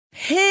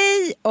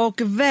Hej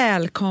och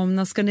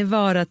välkomna ska ni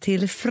vara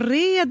till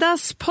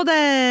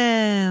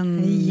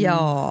Fredagspodden.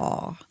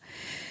 Ja.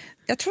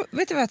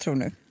 Vet du vad jag tror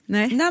nu?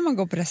 Nej. När man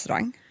går på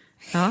restaurang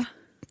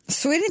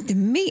så är det inte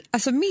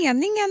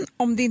meningen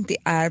om det inte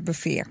är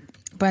buffé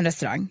på en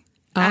restaurang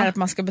är att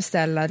man ska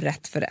beställa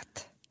rätt för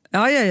rätt.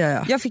 Ja.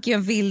 Jag fick ju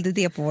en vild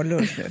idé på vår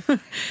lunch nu.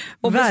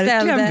 Och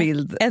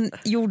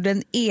gjorde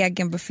en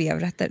egen buffé av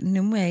rätter.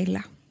 Nu mår jag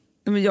illa.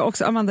 Men jag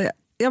också, Amanda,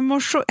 jag mår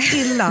så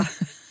illa.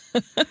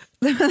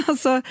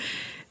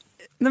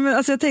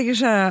 Jag tänker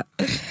så här,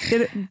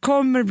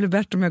 kommer det bli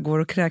bättre om jag går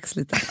och kräks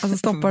lite? Alltså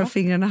stoppar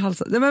fingrarna i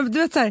halsen. Men du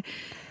vet så här,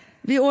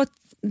 vi åt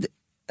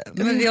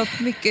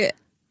mycket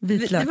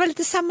vitlök. Det var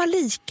lite samma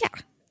lika.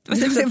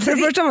 För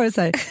det första var det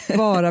så här,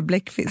 bara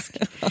bläckfisk.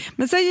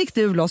 Men sen gick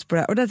du loss på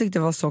det här och det tyckte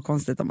jag var så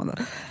konstigt, Amanda.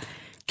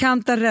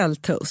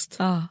 Kantarelltoast.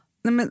 Nej,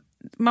 men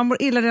man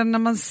mår illa redan när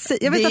man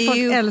säger. Jag vet att folk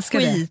älskar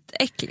det. Det är ju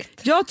skitäckligt.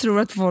 Jag tror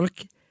att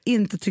folk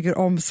inte tycker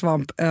om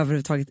svamp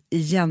överhuvudtaget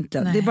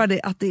egentligen. Nej. Det är bara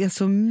det att det är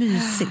så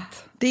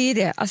mysigt. Det är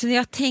det. Alltså när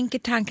jag tänker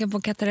tanken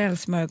på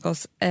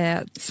kantarellsmörgås.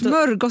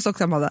 Smörgås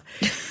också, Amanda.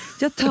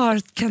 Jag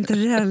tar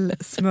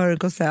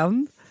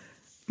kantarellsmörgåsen.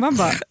 Man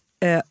bara,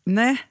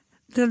 nej,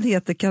 den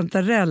heter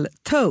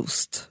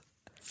kantarelltoast.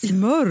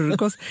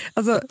 Smörgås.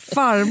 Alltså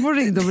farmor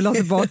ringde och ville ha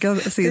tillbaka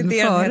sin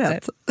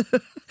förrätt.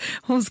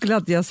 Hon skulle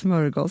alltid göra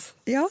smörgås.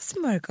 Ja,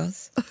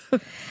 smörgås.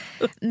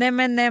 Nej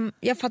men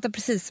jag fattar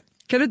precis.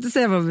 Kan du inte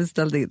säga vad vi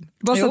beställde in?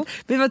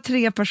 Vi var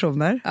 3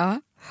 personer.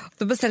 Ja,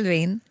 då beställde vi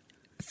in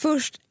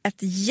först ett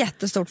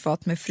jättestort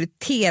fat med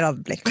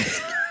friterad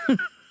bläckfisk.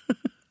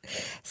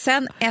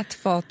 Sen ett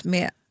fat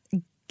med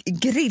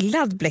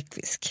grillad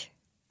bläckfisk.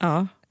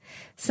 Ja.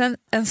 Sen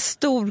en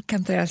stor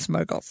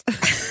kantarellsmörgås.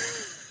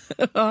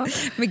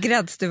 Med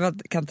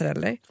gräddstuvad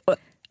kantareller.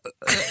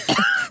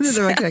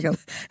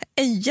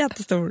 En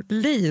jättestor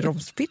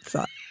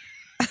lyromspizza.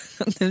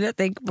 Nu när jag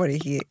tänker på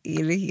det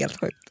är det helt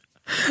sjukt.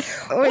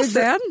 Och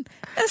sen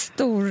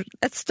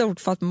ett stort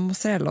fat med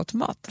mozzarella och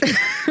tomat.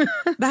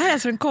 Det här är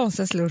alltså en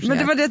konstig lunch. Men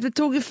det var det att vi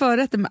tog i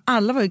förrätten, men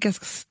alla var ju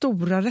ganska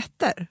stora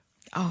rätter.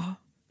 Ja,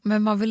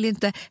 men man vill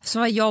inte. Så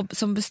var jag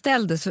som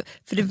beställde,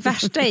 för det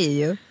värsta är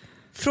ju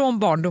från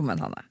barndomen,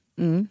 Hanna.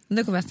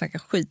 Nu kommer jag snacka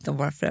skit om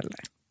våra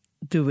föräldrar.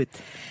 Do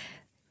it.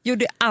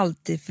 Gjorde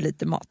alltid för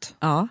lite mat.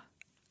 Ja.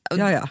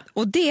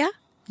 Och det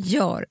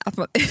gör att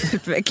man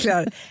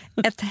utvecklar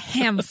ett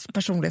hemskt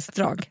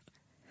personlighetsdrag.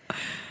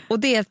 Och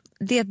det är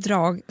ett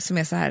drag som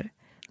är så här: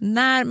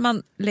 när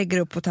man lägger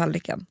upp på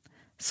tallriken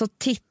så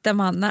tittar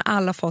man, när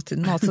alla fått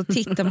sin mat, så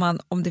tittar man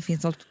om det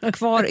finns något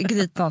kvar i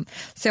grytan.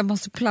 Så jag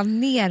måste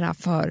planera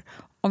för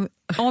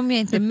om jag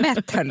inte är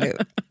mätt här nu,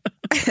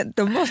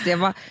 då måste jag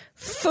vara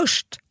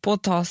först på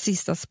att ta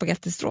sista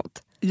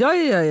spagettistrået. Ja.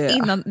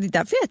 Innan, det är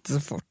därför jag äter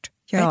så fort.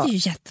 Jag äter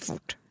ju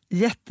jättefort.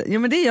 Ja,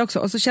 men det är också.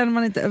 Och så känner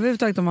man inte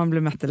överhuvudtaget om man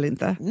blir mätt eller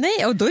inte.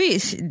 Nej, och då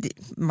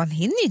man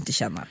hinner ju inte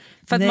känna.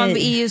 För att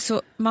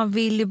man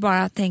vill ju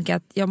bara tänka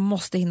att jag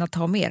måste hinna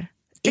ta mer.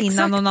 Innan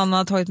Exakt. någon annan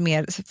har tagit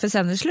mer, för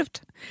sen är det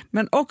slut.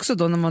 Men också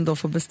då när man då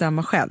får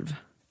bestämma själv.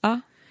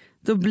 Ja.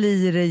 Då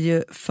blir det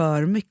ju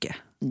för mycket.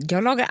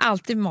 Jag lagar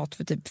alltid mat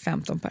för typ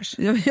 15 pers.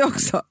 Ja, jag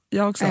också.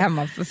 Jag är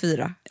hemma för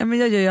 4. Ja, men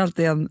jag gör ju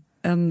alltid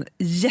en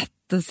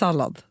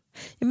jättesallad.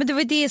 Ja, men det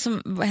var det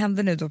som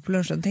hände nu då på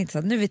lunchen. Jag tänkte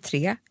så här, nu är vi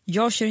 3,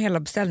 jag kör hela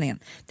beställningen.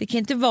 Det kan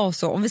inte vara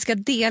så, om vi ska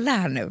dela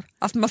här nu,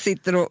 att man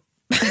sitter och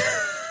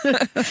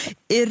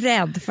är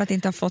rädd för att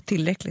inte ha fått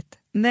tillräckligt.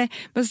 Nej,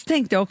 men så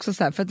tänkte jag också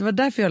så här, för att det var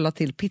därför jag la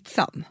till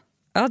pizzan.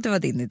 Ja, det var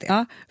din idé.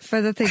 Ja,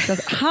 för jag tänkte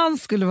att han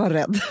skulle vara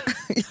rädd.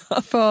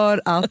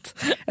 För att,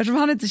 eftersom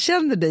han inte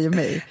känner dig och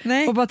mig.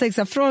 Nej. Och bara tänkte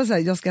så här, från så här,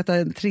 jag ska äta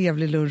en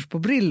trevlig lunch på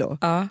Brillo.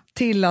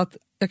 Till att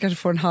jag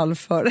kanske får en halv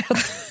förrätt.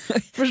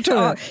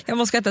 Förstår du? Jag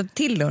måste äta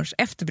till lunch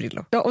efter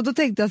Brillo. Ja, och då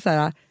tänkte jag så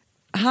här,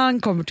 han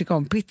kommer tycka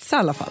om pizza i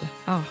alla fall.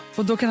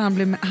 Och då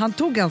kan han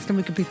tog ganska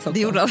mycket pizza också. Det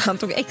gjorde han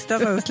tog extra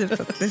sen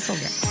slutet. Det såg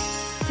jag.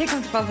 Tänk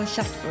om det fanns en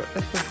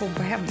chattfunktion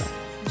på Hemnet.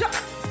 Ja,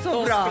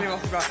 så bra. Det vara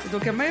så bra. Då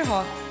kan man ju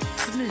ha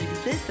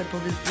smygdejter på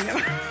visningarna.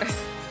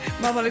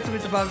 Man har liksom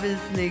inte bara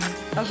visning,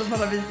 alltså man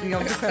har visning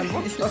av sig själv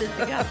också.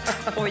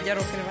 Oj, jag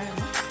råkade vara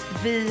hemma.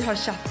 Vi har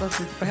chattat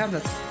lite på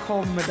Hemnet.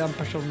 Kommer den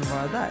personen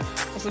vara där?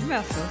 Och så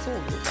möts en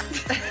sovgrupp.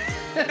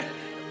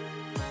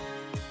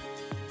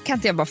 Kan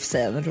inte jag bara få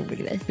säga en rolig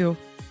grej? Jo.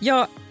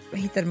 Jag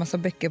hittade en massa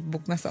böcker på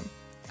bokmässan.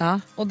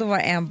 Och då var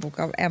det en bok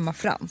av Emma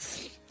Frans.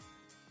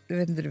 Du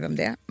vet inte vem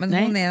det är. Men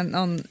nej. Hon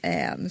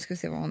är nu ska vi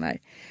se vad hon är.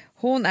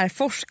 Hon är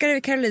forskare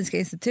vid Karolinska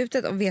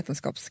institutet och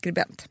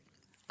vetenskapsskribent.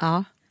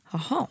 Ja.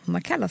 Jaha, hon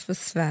har kallats för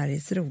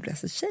Sveriges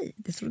roligaste tjej.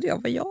 Det trodde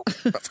jag var jag.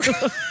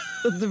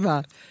 Du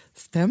bara,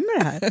 stämmer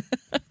det här?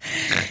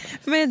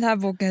 Men den här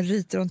boken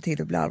ryter hon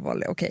till och blir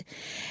allvarlig. Okej.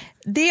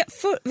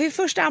 Vid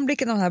första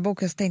anblicken av den här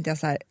boken så tänkte jag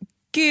så här,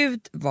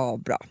 gud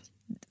vad bra.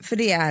 För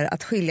det är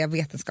att skilja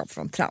vetenskap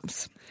från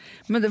trams.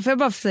 Men då får jag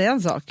bara säga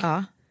en sak.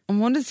 Ja. Om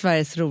hon är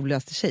Sveriges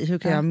roligaste tjej, hur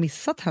kan jag ha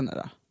missat henne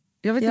då?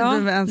 Jag vet inte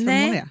ens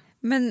vem hon är.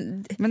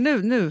 Men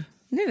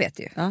nu vet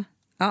du.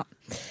 Ja.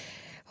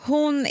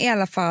 Hon är i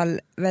alla fall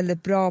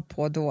väldigt bra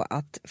på då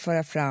att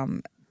föra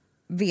fram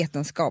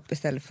vetenskap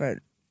istället för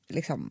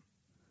liksom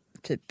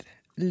typ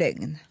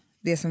lögn.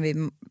 Det som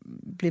vi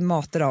blir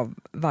matade av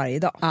varje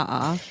dag.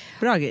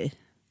 Bra grej.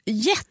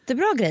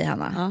 Jättebra grej,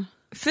 Hanna.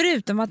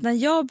 Förutom att när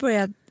jag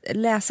började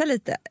läsa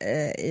lite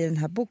i den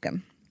här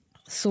boken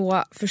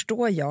så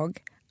förstår jag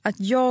att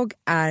jag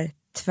är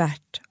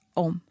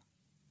tvärtom.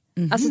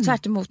 Alltså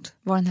tvärt emot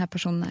vad den här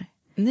personen är.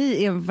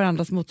 Ni är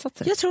varandras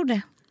motsatser. Jag tror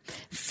det.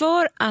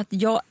 För att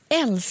jag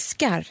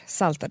älskar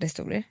saltade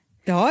historier.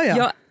 Ja.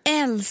 Jag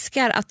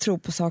älskar att tro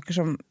på saker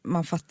som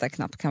man fattar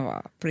knappt kan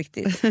vara på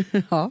riktigt.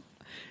 Ja.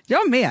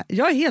 Jag med.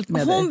 Jag är helt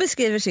med Hon dig.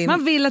 beskriver sin...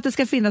 Man vill att det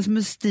ska finnas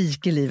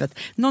mystik i livet.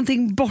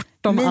 Någonting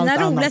bortom allt annat.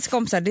 Mina roligaste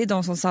kompisar, det är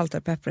de som saltar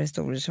och pepprar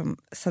historier som,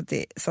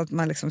 så att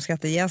man liksom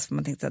skrattar ihjäl för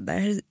man tänkte att det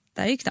här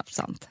är ju knappt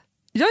sant.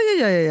 Ja.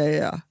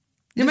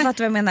 Du fattar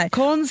vad jag menar.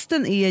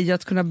 Konsten är ju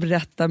att kunna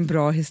berätta en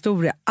bra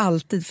historia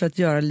alltid för att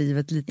göra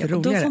livet lite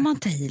roligare. Då får man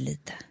ta i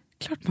lite.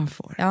 Klart man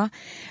får. Ja.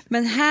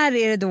 Men här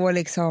är det då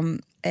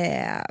liksom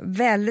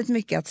väldigt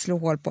mycket att slå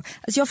hål på.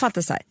 Alltså jag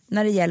fattar så här,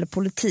 när det gäller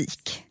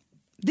politik.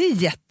 Det är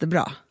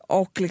jättebra.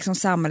 Och liksom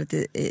samhället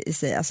i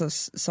sig, alltså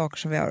saker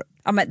som vi har,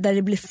 men där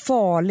det blir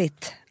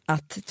farligt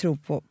att tro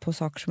på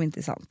saker som inte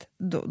är sant.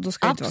 Då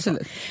ska det inte vara så.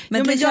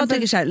 Men jag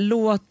tänker så här,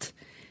 låt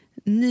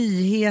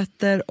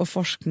nyheter och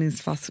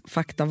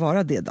forskningsfakta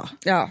vara det då.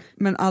 Ja.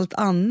 Men allt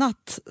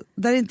annat,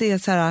 där det inte är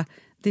så här,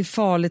 det är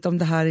farligt om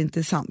det här inte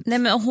är sant. Nej,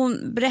 men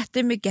hon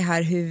berättar mycket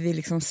här hur vi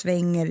liksom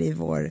svänger i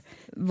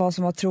vad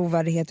som har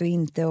trovärdighet och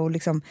inte. Och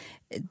liksom,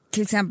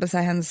 till exempel så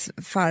här, hennes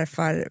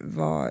farfar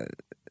var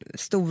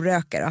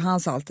storrökare och han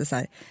sa alltid så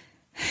här,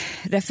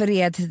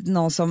 refererade till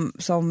någon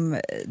som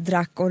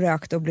drack och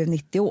rökte och blev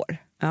 90 år.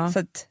 Ja. Så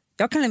att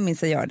jag kan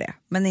minst göra det,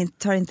 men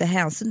tar inte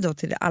hänsyn då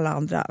till alla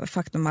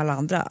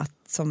andra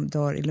som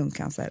dör i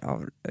lungcancer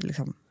av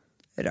liksom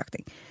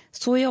rökning.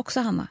 Så är också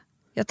Hanna.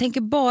 Jag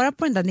tänker bara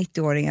på den där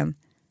 90-åringen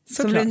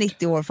som blev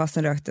 90 år fast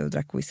den rökte och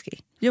drack whisky.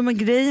 Jo, men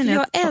grejen är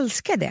jag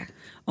älskar det.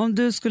 Om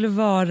du skulle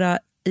vara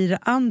i det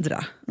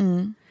andra,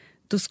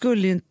 då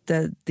skulle ju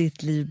inte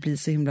ditt liv bli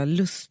så himla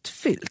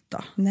lustfyllt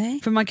då. Nej.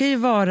 För man kan ju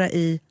vara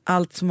i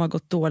allt som har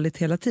gått dåligt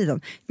hela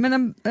tiden.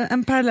 Men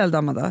en parallell,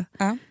 Amanda.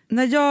 Ja.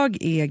 När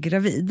jag är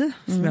gravid,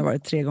 som jag har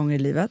varit 3 gånger i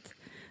livet,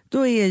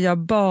 då är jag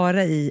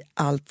bara i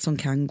allt som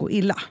kan gå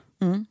illa.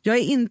 Jag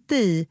är inte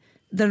i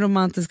den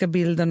romantiska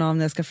bilden av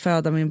när jag ska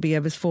föda min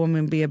bebis, få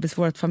min bebis,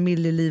 vårt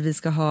familjeliv, vi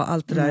ska ha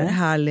allt det där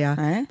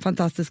härliga,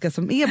 fantastiska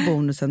som är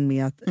bonusen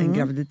med en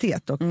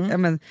graviditet. Och,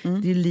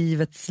 det är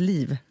livets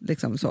liv.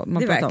 Liksom så.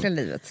 Det är verkligen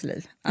livets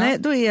liv. Ja. Nej,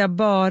 då är jag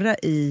bara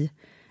i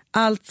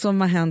allt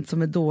som har hänt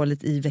som är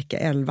dåligt i vecka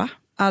 11.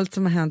 Allt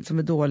som har hänt som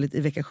är dåligt i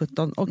vecka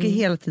 17 och är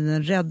hela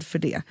tiden rädd för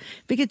det.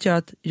 Vilket gör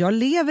att jag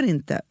lever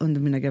inte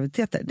under mina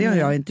graviditeter. Det har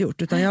jag inte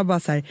gjort, utan jag har bara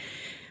så här,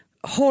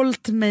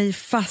 hållit mig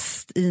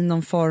fast i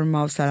någon form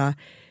av så här,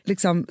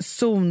 liksom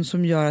zon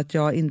som gör att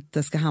jag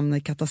inte ska hamna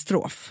i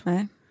katastrof.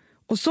 Nej.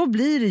 Och så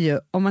blir det ju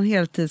om man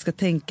hela tiden ska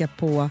tänka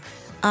på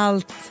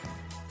allt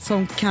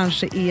som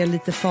kanske är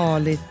lite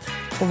farligt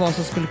och vad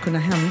som skulle kunna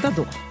hända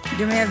då.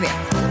 Ja, men jag vet.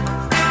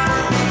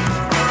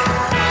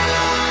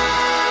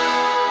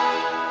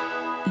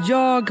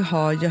 Jag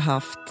har ju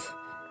haft,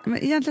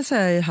 egentligen så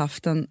har jag ju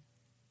haft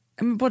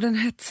både en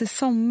hetsig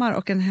sommar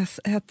och en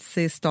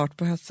hetsig start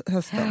på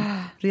hösten.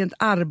 Rent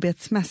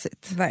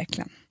arbetsmässigt.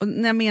 Verkligen. Och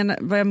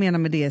vad jag menar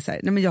med det är så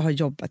här, men jag har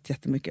jobbat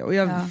jättemycket och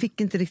jag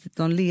fick inte riktigt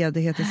någon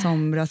ledighet i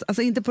somras.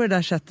 Alltså inte på det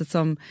där sättet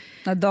som...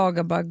 När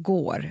dagar bara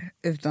går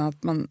utan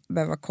att man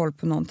behöver ha koll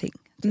på någonting.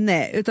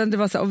 Nej, utan det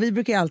var så, och vi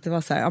brukar ju alltid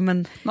vara så här,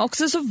 men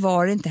också så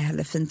var det inte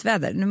heller fint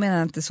väder. Nu menar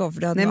jag inte så,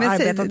 för du hade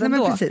arbetat ändå.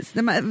 Men precis.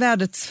 Nej,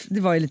 men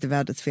det var ju lite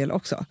vädrets fel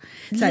också.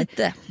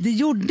 Lite. Det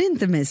gjorde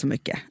inte mig så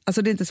mycket.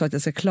 Alltså det är inte så att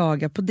jag ska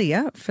klaga på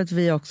det, för att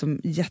vi har också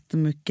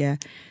jättemycket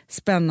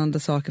spännande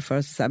saker för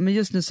oss. Så här. Men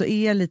just nu så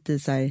är jag lite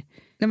så här,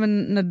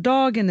 när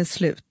dagen är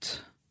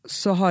slut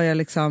så har jag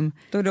liksom...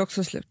 Då är det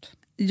också slut.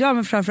 Ja,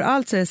 men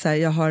framförallt så är det så här,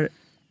 jag har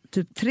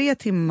typ 3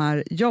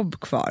 timmar jobb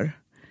kvar.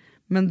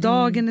 Men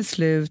dagen är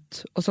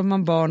slut och så har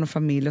man barn och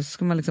familj och så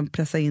ska man liksom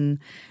pressa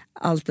in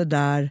allt det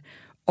där.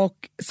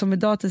 Och som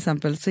idag till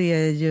exempel så är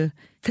jag ju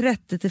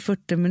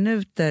 30-40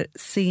 minuter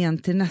sen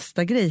till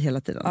nästa grej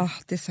hela tiden.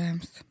 Det är så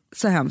hemskt.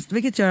 Så hemskt,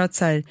 vilket gör att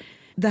så här,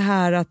 det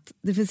här att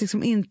det finns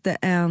liksom inte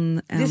en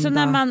enda... Det är så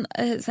när man,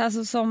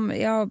 alltså som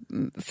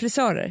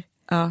frisörer.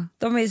 Ja.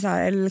 De är så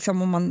här, eller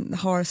liksom om man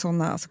har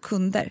såna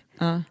kunder.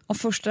 Om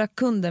första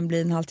kunden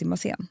blir en halvtimme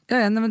sen.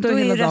 Men då är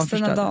hela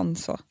resten av dagen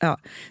så. Ja.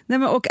 Nej,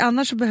 men, och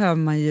annars så behöver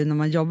man ju, när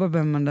man jobbar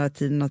behöver man den där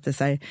tiden att det är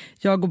så här,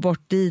 jag går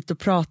bort dit och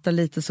pratar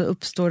lite så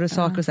uppstår det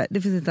saker och så här.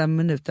 Det finns inte en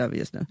minut över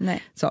just nu.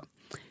 Nej. Så,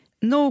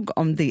 nog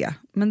om det.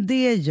 Men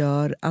det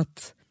gör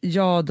att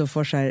jag då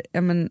får så här,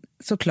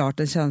 såklart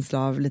en känsla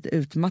av lite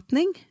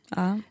utmattning.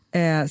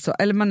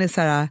 Eller man är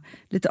så här,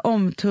 lite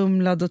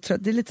omtumlad och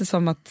trött. Det är lite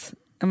som att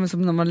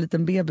som när man är en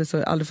liten bebis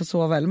och aldrig får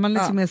sova. Eller man,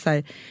 liksom är så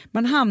här,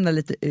 man hamnar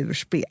lite ur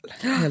spel,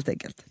 helt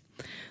enkelt.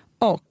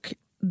 Och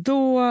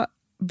då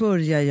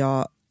börjar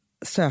jag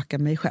söka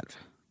mig själv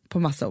på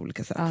massa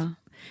olika sätt.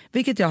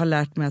 Vilket jag har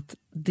lärt mig att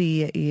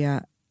det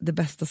är det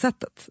bästa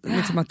sättet.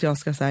 Liksom att jag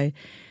ska så här,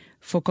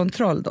 få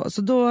kontroll då.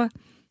 Så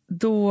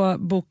då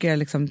bokar jag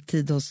liksom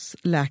tid hos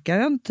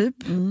läkaren typ.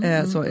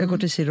 Så jag går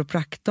till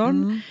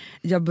kiropraktorn.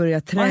 Jag börjar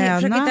träna.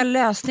 Och försöker hitta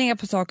lösningar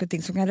på saker och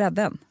ting som kan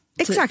rädda en.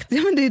 Exakt,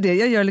 ja, men det är det.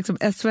 Jag gör liksom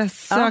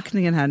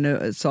SOS-sökningen här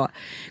nu. Så.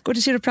 Går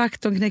till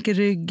kiropraktorn, knäcker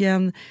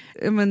ryggen.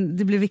 Men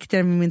det blir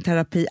viktigare med min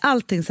terapi.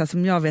 Allting så här,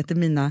 som jag vet är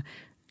mina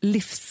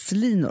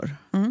livslinor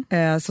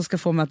som ska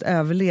få mig att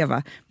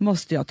överleva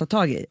måste jag ta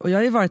tag i. Och jag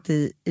har ju varit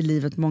i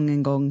livet många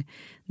gånger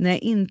när jag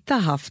inte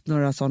har haft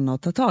några sådana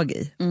att ta tag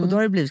i. Och då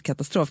har det blivit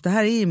katastrof. Det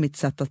här är ju mitt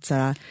sätt att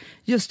säga,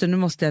 just det, nu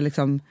måste jag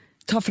liksom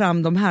ta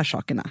fram de här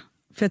sakerna.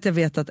 För att jag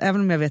vet att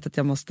även om jag vet att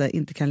jag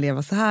inte kan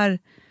leva så här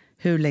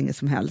hur länge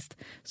som helst,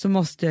 så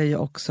måste jag ju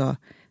också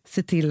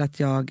se till att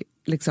jag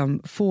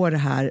liksom får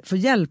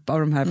hjälp av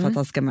de här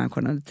fantastiska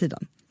människorna under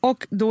tiden.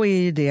 Och då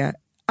är ju det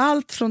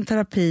allt från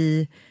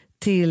terapi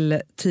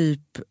till typ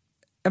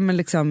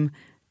liksom,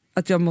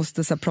 att jag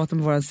måste så här, prata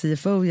med vår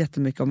CFO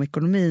jättemycket om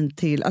ekonomin,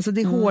 till, alltså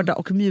det är hårda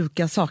och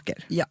mjuka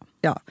saker.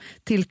 Ja,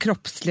 till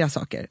kroppsliga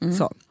saker.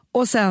 Så.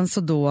 Och sen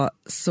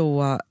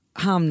så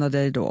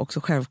hamnade jag då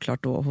också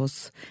självklart då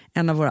hos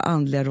en av våra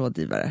andliga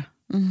rådgivare.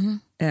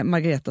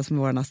 Margareta som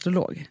är vår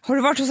astrolog. Har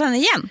du varit hos henne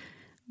igen?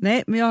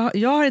 Nej, men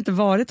jag har inte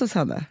varit hos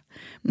henne.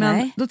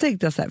 Men då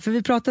tänkte jag så här, för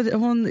vi pratade,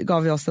 hon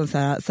gav ju oss en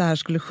så här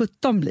skulle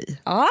 17 bli.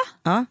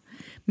 Ja.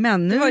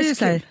 Men nu är det ju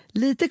så här,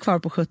 lite kvar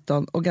på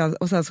 17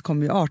 och sen så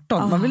kommer ju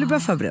 18. Man vill ju börja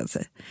förbereda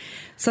sig.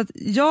 Så att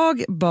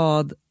jag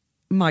bad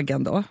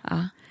Maggan då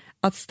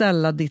att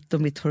ställa ditt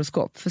och mitt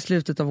horoskop för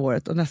slutet av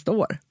året och nästa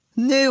år.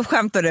 Nu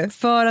skämtar du.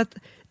 För att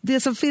det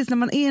som finns när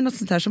man är i något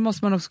sånt här så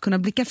måste man också kunna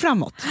blicka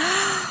framåt.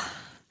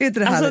 Inte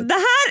det, alltså, det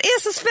här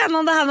är så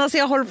spännande, Hanna, så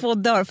jag håller på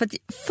att dö. För att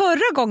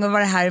förra gången var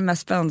det här det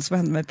mest spännande som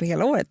hände mig på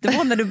hela året. Det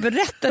var när du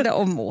berättade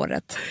om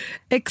året.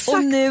 Exakt.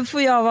 Och nu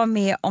får jag vara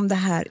med om det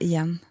här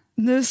igen.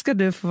 Nu ska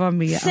du få vara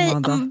med,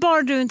 Amanda.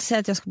 Bara du inte säger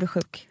att jag ska bli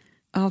sjuk.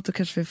 Ja, då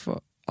kanske vi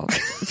får...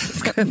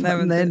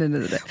 Nej.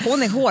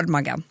 Hon är hård,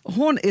 Maggan.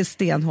 Hon är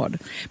stenhård.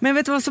 Men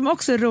vet du vad som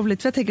också är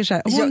roligt? För jag tänker så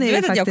här, hon är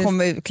vet faktiskt...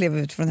 Jag klev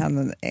ut från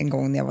henne en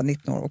gång när jag var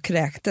 19 år och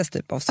kräktes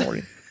typ av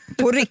sorg.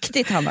 På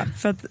riktigt, Hanna.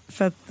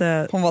 för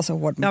att, hon var så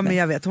hård med mig. Men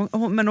jag vet.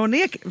 Men hon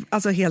är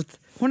alltså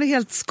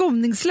helt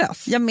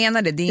skoningslös. Jag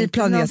menar det. Det är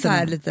inte någon så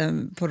här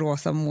lite på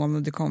rosa moln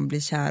och du kommer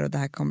bli kär och det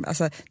här kommer...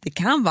 Alltså, det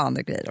kan vara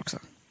andra grejer också.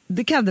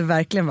 Det kan det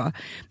verkligen vara.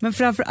 Men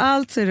framför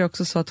allt så är det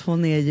också så att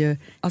hon är ju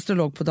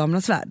astrolog på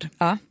Damernas Värld.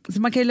 Ja.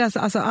 Så man kan ju läsa,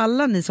 alltså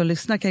alla ni som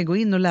lyssnar kan gå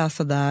in och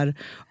läsa där.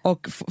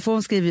 Och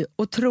hon skriver ju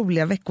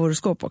otroliga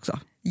veckohoroskop också.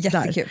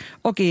 Jättekul. Där.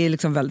 Och är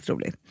liksom väldigt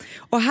rolig.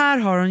 Och här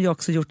har hon ju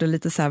också gjort en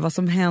lite så här vad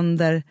som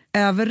händer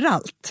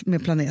överallt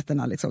med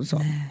planeterna. Liksom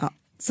så. Ja.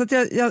 Så att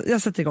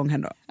jag sätter igång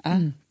henne då.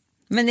 Mm.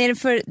 Men är det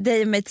för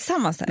dig och mig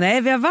tillsammans? Här?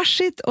 Nej, vi har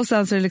varsitt och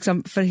sen så är det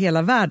liksom för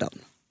hela världen.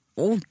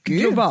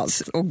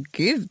 Globalt.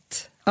 Gud.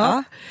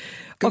 Ja.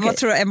 Och vad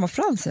tror du Emma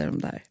Frans säger om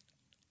det här?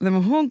 Nej,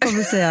 men hon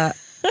kommer säga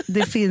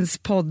det finns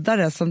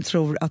poddare som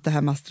tror att det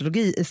här med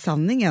astrologi är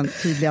sanningen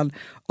tydligen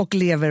och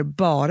lever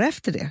bara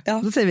efter det.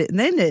 Ja. Då säger vi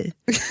nej.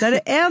 Det här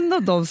är en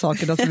av de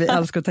sakerna som vi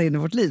älskar att ta in i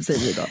vårt liv, säger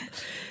vi då.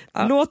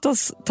 Ja. Låt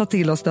oss ta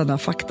till oss denna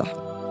fakta.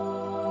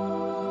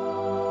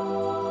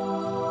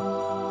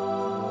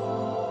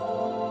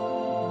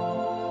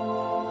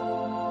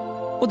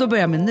 Och då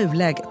börjar jag med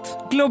nuläget.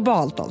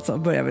 Globalt alltså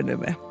börjar vi nu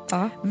med.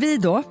 Ja. Vi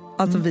då,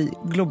 alltså vi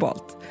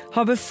globalt,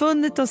 har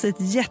befunnit oss i ett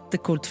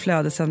jättekult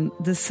flöde sedan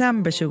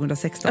december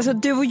 2016. Alltså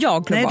du och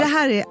jag globalt? Nej, det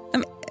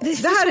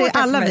här är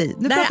alla vi.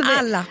 Nu det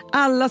pratar är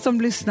alla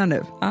som lyssnar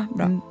nu. Ja,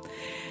 bra.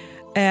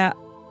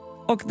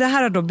 Och det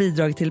här har då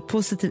bidragit till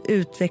positiv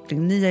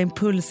utveckling, nya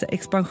impulser,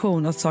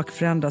 expansion, att saker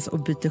förändras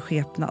och byter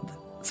skepnad.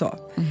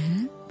 Så.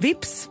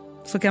 Vips,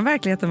 så kan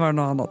verkligheten vara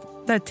något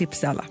annat. Det är ett tips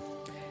till alla.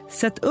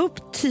 Sätt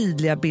upp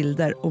tydliga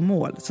bilder och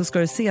mål så ska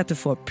du se att du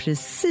får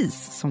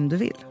precis som du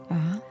vill.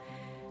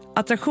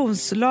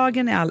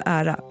 Attraktionslagen är all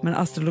ära, men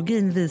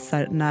astrologin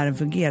visar när den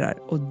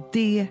fungerar och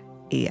det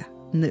är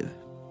nu.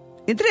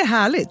 Är inte det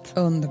härligt?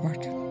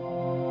 Underbart.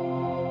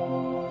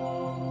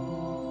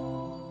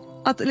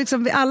 Att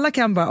liksom vi alla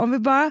kan bara, om vi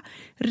bara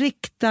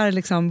riktar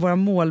liksom våra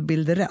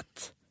målbilder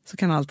rätt så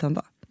kan allt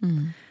hända.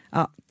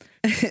 Ja.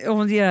 Och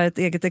hon ger ett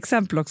eget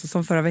exempel också,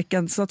 som förra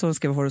veckan så att hon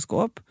skrev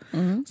horoskop.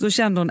 Så då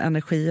kände hon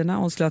energierna,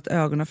 hon slöt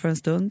ögonen för en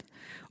stund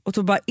och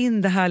tog bara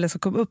in det härliga som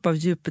kom upp av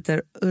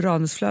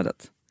Jupiter-Uranusflödet.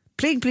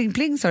 Pling, pling,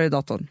 pling, sa det i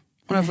datorn.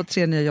 Hon har fått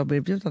 3 nya jobb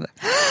erbjudande.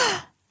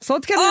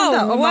 Sånt kan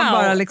hända om man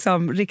bara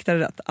liksom riktar det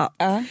rätt.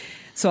 Ja.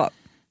 Så.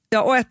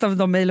 Ja, och ett av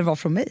de mejlen var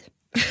från mig.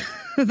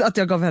 Att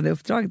jag gav henne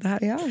uppdrag det här.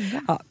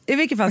 Ja, i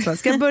vilket fall så.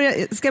 Ska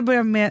jag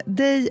börja med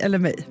dig eller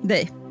mig?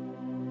 Dig.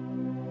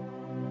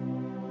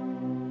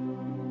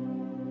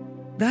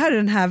 Det här är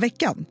den här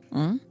veckan.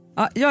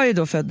 Ja, jag är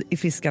då född i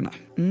Fiskarna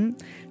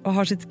och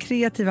har sitt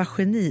kreativa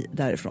geni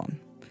därifrån.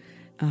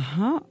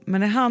 Aha.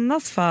 Men i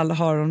Hannas fall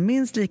har hon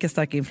minst lika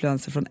starka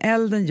influenser från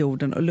elden,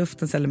 jorden och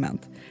luftens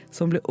element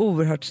som blir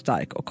oerhört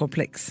stark och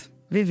komplex.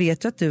 Vi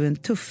vet ju att du är en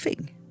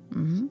tuffing.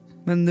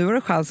 Men nu har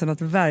du chansen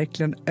att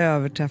verkligen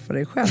överträffa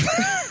dig själv.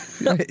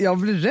 Jag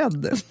blir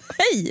rädd.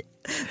 Nej,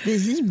 det är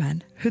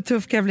He-Man. Hur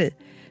tuff kan jag bli?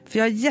 För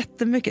jag har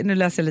jättemycket, nu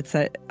läser jag lite så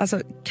här,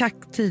 alltså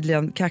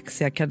tydligen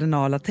kaxiga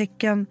kardinala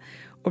tecken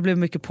och blev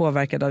mycket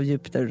påverkad av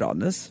Jupiter och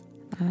Uranus.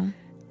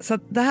 Så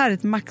att det här är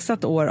ett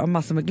maxat år av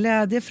massor med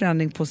glädje,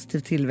 förändring, positiv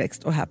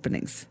tillväxt och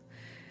happenings.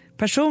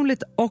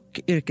 Personligt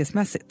och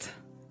yrkesmässigt.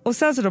 Och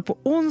sen så då på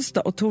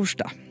onsdag och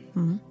torsdag,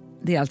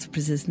 det är alltså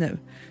precis nu,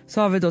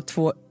 så har vi då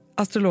 2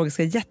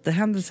 astrologiska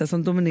jättehändelser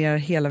som dominerar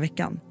hela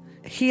veckan.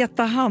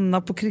 Heta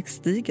Hanna på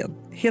krigsstigen.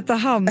 Heta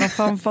Hanna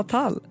femme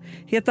fatale.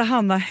 Heta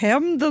Hanna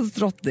hämndens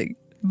drottning.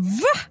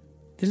 Va?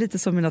 Det är lite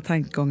som mina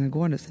tankegångar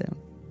går nu, säger hon.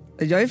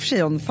 Jag är för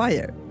sig on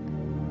fire.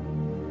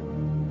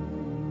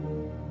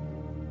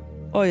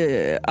 Oj.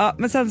 Ja,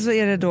 men sen så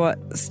är det då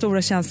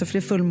stora känslor, för det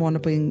är fullmåne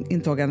på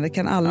intågande. Det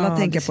kan alla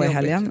tänka på i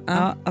helgen.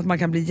 Ja, att man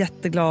kan bli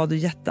jätteglad och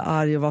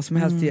jättearg och vad som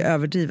helst är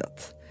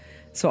överdrivet.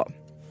 Så.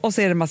 Och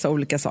så är det massa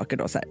olika saker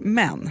då. Så här.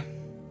 Men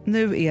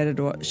nu är det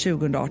då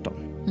 2018.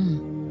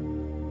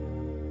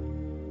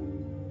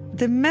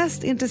 Det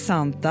mest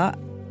intressanta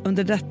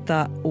under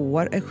detta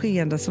år är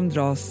skeenden som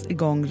dras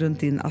igång runt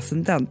din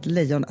ascendent,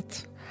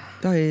 lejonet.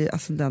 Du har ju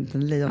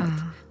ascendenten lejonet.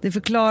 Det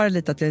förklarar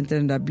lite att jag inte är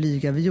den där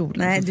blyga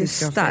violen. Nej, du är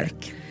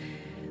stark.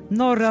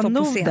 Norra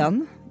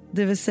noden,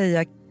 det vill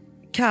säga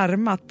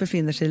karmat,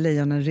 befinner sig i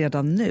lejonen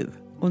redan nu.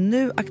 Och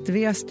nu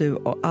aktiveras du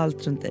och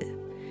allt runt dig.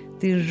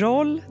 Din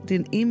roll,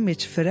 din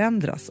image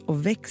förändras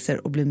och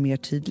växer och blir mer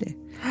tydlig.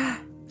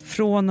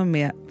 Från och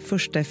med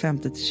 1/5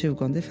 till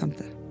 20/5.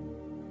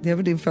 Det är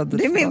väl din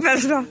födelsedag. Det är min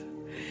födelsedag.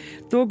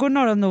 Då går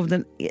norra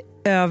noden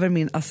över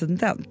min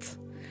ascendent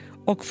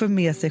och för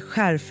med sig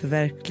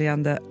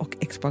självförverkligande och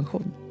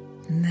expansion.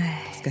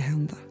 Nej. Vad ska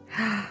hända?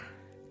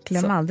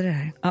 Glöm aldrig det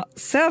här. Ja,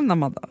 sen,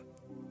 Amanda,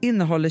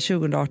 innehåller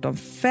 2018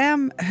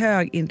 5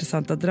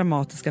 högintressanta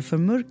dramatiska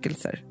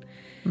förmörkelser.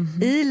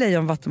 I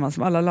Lejon Vattuman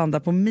som alla landar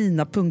på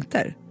mina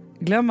punkter.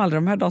 Glöm aldrig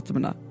de här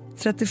datumerna.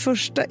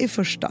 31 i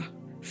första,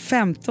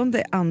 15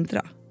 i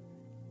andra,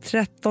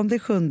 13 i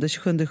sjunde,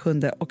 27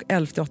 sjunde och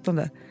 11 i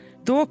åttonde.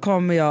 Då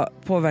kommer jag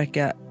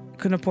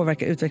kunna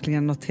påverka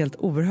utvecklingen något helt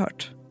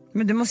oerhört.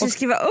 Men du måste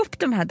skriva upp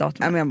de här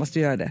datumen. Ja, men jag måste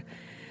göra det.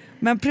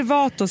 Men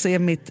privat då så är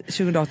mitt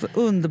 2018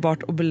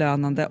 underbart och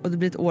belönande och det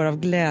blir ett år av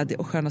glädje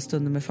och sköna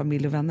stunder med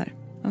familj och vänner.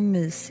 Vad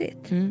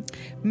mysigt.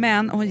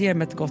 Men hon ger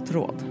mig ett gott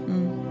råd.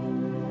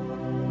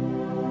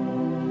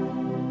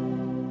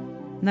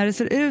 När det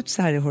ser ut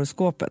så här i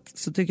horoskopet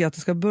så tycker jag att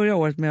du ska börja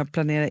året med att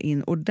planera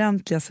in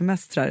ordentliga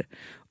semestrar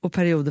och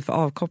perioder för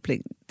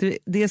avkoppling.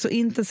 Det är så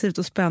intensivt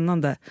och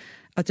spännande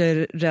att jag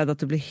är rädd att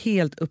du blir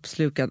helt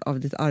uppslukad av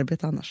ditt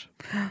arbete annars.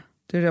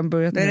 Det är redan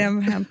börjat. Det är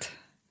redan hänt.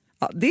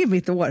 Ja, det är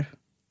mitt år.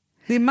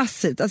 Det är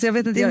massivt. Alltså jag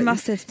vet inte, det är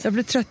massivt. Jag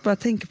blir trött bara att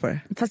tänka på det.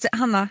 Fast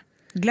Hanna,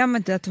 glöm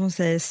inte att hon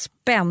säger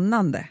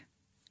spännande.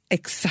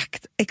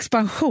 Exakt,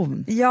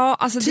 expansion. Ja,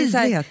 alltså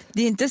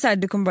det är inte så här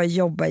du kommer bara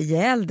jobba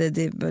ihjäl det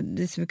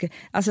är så mycket.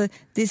 Alltså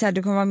det är så här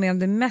du kommer vara med om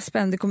det mest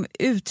spännande, det kommer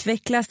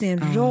utvecklas, det är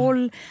en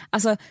roll.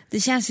 Alltså det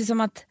känns ju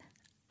som att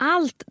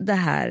allt det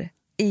här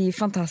är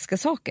fantastiska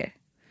saker.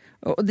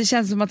 Och det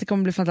känns som att det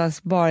kommer bli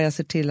fantastiskt bara jag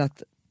ser till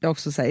att jag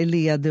också så här är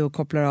ledig och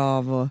kopplar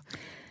av och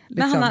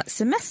liksom. Men Hanna,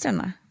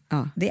 semestrarna,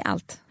 det är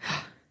allt.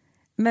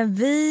 Men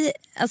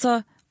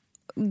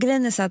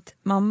grejen är så att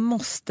man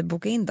måste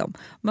boka in dem.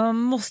 Man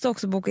måste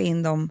också boka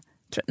in dem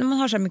när man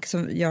har så mycket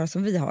som gör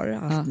som vi har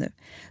haft nu.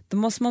 Då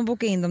måste man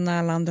boka in dem när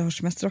alla andra har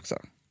semester också.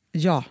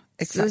 Ja,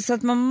 exakt. Så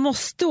att man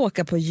måste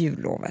åka på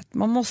jullovet.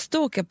 Man måste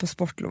åka på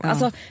sportlovet.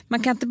 Alltså, man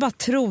kan inte bara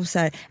tro så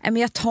här, men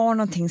jag tar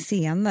någonting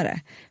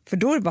senare. För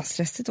då är det bara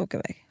stressigt att åka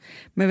iväg.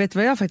 Men vet du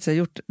vad jag faktiskt har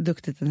gjort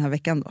duktigt den här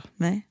veckan då?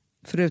 Nej.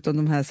 Förutom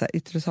de här,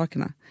 yttre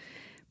sakerna.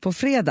 På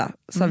fredag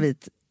så har vi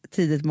ett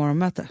tidigt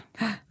morgonmöte.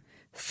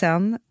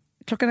 Sen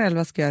klockan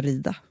 11 ska jag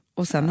rida.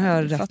 Och sen har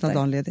jag resten av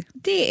dagen ledig.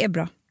 Det är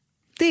bra.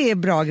 Det är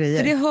bra grejer.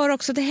 För det hör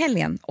också till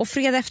helgen. Och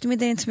fredag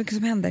eftermiddag är inte så mycket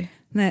som händer.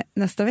 Nej,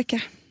 nästa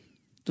vecka.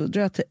 Då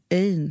drar jag till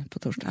Öjn på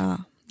torsdag.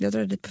 Ja, jag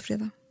drar dit på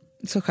fredag.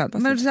 Så skönt.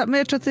 Men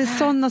jag tror att det är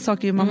sådana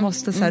saker man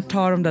måste så här,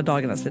 ta de där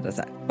dagarna och så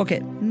vidare.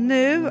 Okej,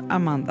 nu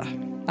Amanda.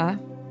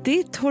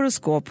 Ditt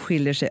horoskop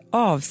skiljer sig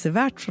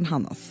avsevärt från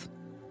Hannas.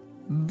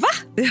 Va?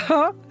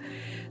 Ja,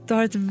 du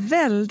har ett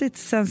väldigt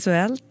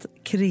sensuellt,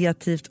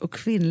 kreativt och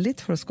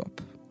kvinnligt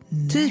horoskop.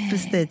 Nej.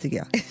 Typiskt dig tycker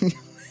jag.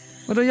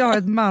 Och då jag har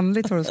ett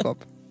manligt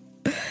horoskop.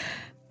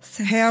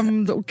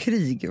 Hämnd och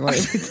krig var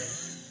det.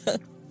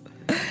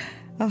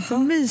 Så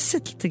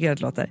mysigt tycker jag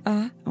det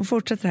låter. Hon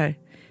fortsätter här.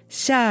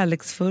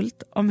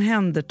 Kärleksfullt,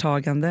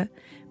 omhändertagande,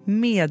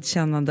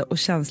 medkännande och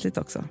känsligt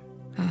också.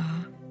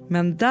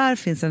 Men där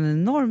finns en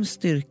enorm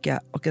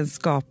styrka och en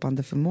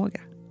skapande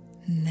förmåga.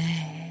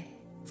 Nej.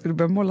 Ska du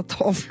börja måla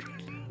tavlor?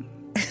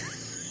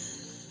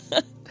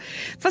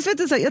 Fast vet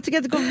du så, jag tycker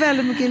att det går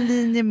väldigt mycket i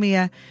linje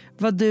med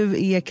vad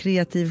du är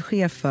kreativ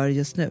chef för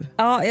just nu.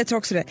 Ja, jag tror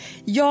också det.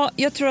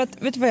 Jag tror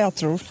att, vet du vad jag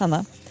tror,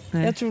 Hanna?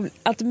 Nej. Jag tror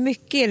att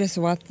mycket är det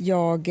så att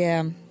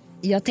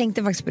jag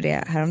tänkte faktiskt på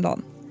det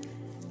häromdagen.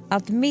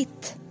 Att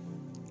mitt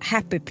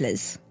happy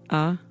place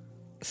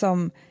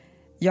som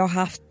jag har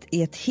haft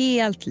i ett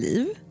helt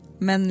liv,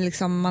 Men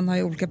liksom, man har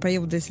ju olika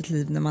perioder i sitt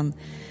liv när man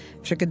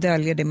försöker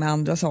dölja det med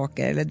andra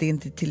saker, eller det är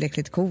inte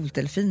tillräckligt coolt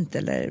eller fint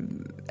eller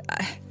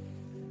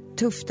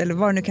tufft eller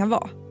vad det nu kan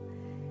vara.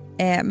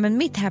 Men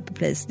mitt happy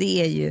place,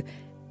 det är ju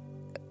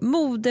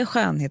mode,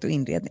 skönhet och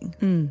inredning.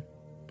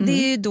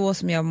 Det är ju då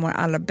som jag mår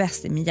allra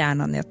bäst i min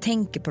hjärna när jag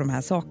tänker på de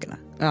här sakerna.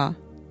 Ja.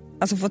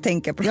 Alltså få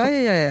tänka på dem.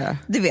 Ja.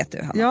 Det vet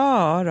du, Hanna.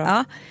 Ja, då.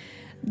 Ja.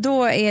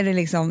 Då är det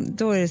liksom,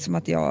 då är det som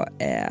att jag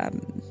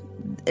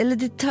eller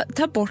det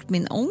tar bort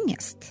min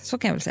ångest, så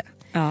kan jag väl säga.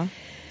 Ja.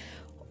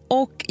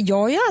 Och jag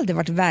har ju aldrig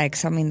varit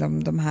verksam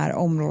inom de här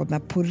områdena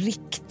på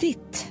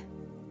riktigt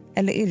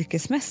eller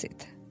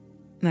yrkesmässigt.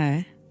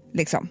 Nej.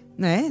 Liksom.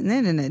 Nej.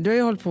 Du har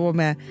ju hållit på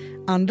med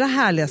andra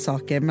härliga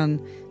saker,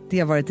 men det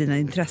har varit dina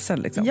intressen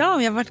liksom.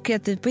 Ja, jag har varit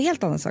kreativ på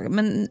helt andra saker.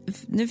 Men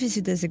nu finns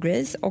ju Daisy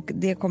Grace och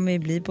det kommer ju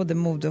bli både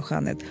mode och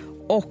skönhet.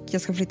 Och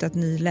jag ska flytta ett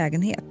ny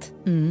lägenhet.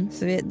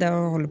 Så där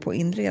jag håller på och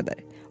inreder.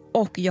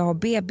 Och jag har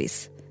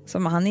bebis,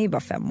 som han är ju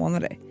bara 5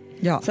 månader.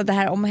 Ja. Så det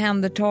här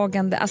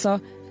omhändertagande, alltså...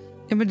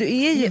 Ja, men du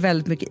är ju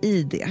väldigt mycket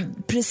i det.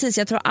 Precis,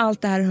 jag tror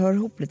allt det här hör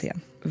ihop lite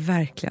grann.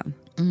 Verkligen.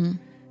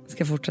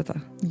 Ska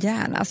fortsätta?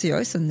 Gärna, alltså jag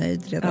är så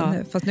nöjd redan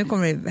nu. Fast nu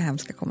kommer det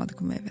hemska komma, det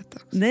kommer jag veta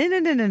också.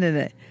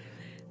 Nej.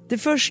 Det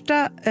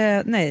första,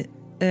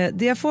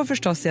 det jag får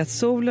förstås är att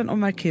solen och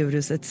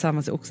Merkurius är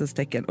tillsammans i Oxens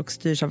tecken och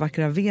styrs av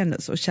vackra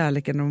Venus och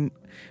kärleken och de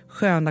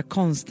sköna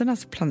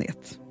konsternas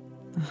planet.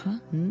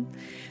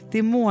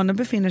 Det månen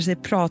befinner sig i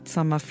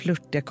pratsamma,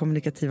 flirtiga,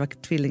 kommunikativa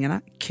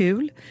tvillingarna.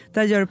 Kul.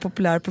 Där gör det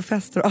populär på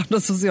fester och andra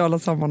sociala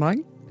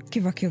sammanhang.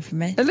 Gud vad kul för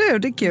mig. Eller hur?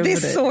 Det är kul det är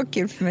för dig. Så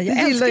kul för mig. Jag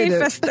älskar ju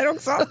fester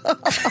också.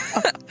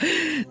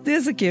 Det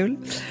är så kul.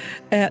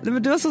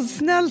 Men du har så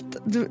snällt...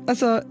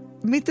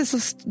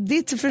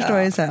 Ditt förstår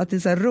jag är så här, att det är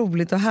så här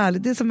roligt och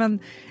härligt. Det är som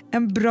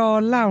en bra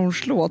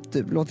lounge-låt,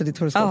 typ, låter ditt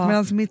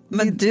horoskop.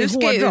 Men du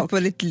ska ju ut på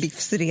ditt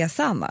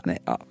livsresa, Anna. Nej,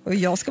 och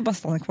jag ska bara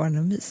stanna kvar och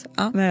mys.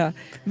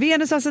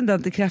 Venus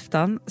ascendent i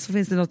Kräftan, så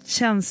finns det något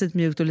känsligt,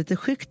 mjukt och lite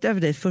skyggt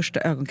över dig första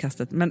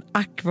ögonkastet. Men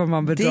ack vad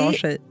man bedrar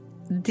sig.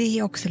 Det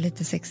är också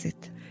lite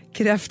sexigt.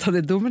 Kräftan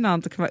är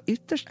dominant och kan vara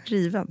ytterst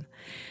driven.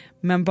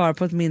 Men bara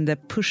på ett mindre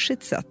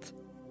pushigt sätt.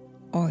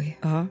 Oj.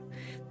 Ja.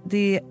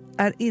 Det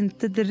är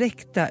inte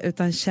direkta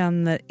utan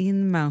känner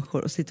in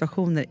människor och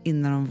situationer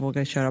innan de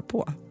vågar köra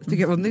på. Det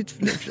tycker jag var nytt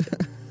för dig.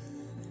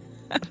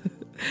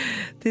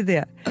 Det är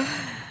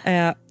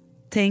det.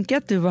 Tänk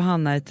att du och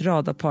Hanna är ett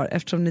radarpar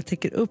eftersom ni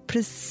täcker upp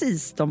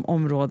precis de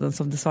områden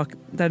som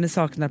där ni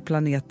saknar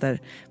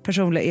planeter,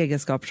 personliga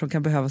egenskaper som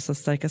kan behövas att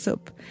stärkas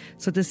upp.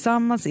 Så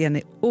tillsammans är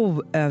ni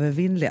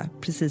oövervinnliga,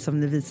 precis som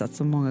ni visat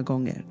så många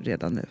gånger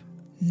redan nu.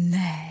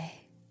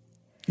 Nej.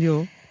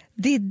 Jo.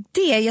 Det är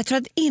det. Jag tror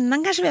att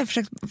innan kanske vi har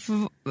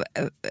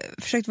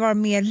försökt vara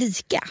mer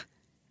lika.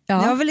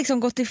 Ja. Nu har vi liksom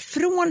gått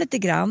ifrån lite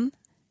grann.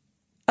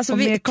 Alltså och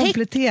vi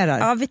kompletterar.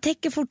 Ja, vi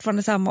täcker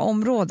fortfarande samma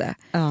område.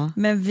 Ja.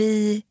 Men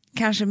vi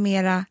kanske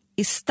mera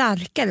är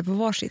starkare på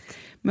varsitt.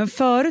 Men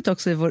förut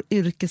också i vår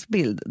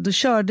yrkesbild, då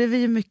körde vi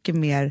ju mycket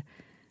mer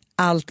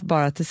allt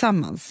bara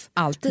tillsammans.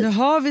 Alltid. Nu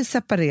har vi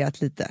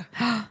separerat lite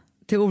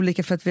till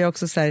olika, för att vi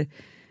också så här,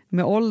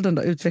 med åldern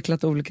då,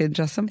 utvecklat olika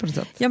intressen på något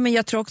sätt. Ja, men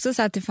jag tror också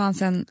så att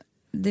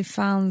det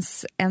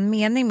fanns en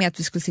mening med att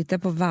vi skulle sitta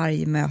på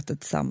varje möte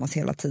tillsammans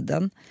hela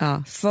tiden.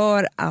 Ja.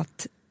 För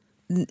att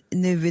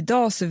nu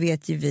idag så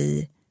vet ju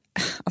vi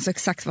alltså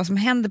exakt vad som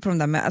händer på de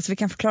där mötena. Alltså vi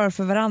kan förklara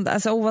för varandra.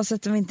 Alltså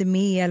oavsett om vi inte är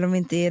med eller om vi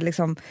inte är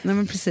liksom... Nej,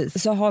 men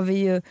precis. Så har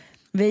vi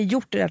har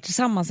gjort det där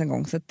tillsammans en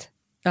gång. Så att,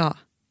 ja.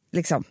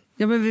 Liksom.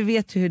 Ja, men vi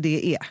vet ju hur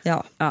det är.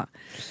 Ja.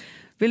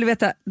 Vill du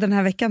veta den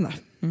här veckan då?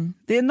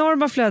 Det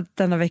enorma flödet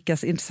denna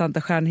veckas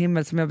intressanta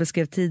stjärnhimmel som jag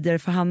beskrev tidigare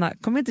för Hanna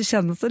kommer inte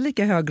kännas i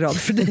lika hög grad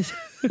för dig.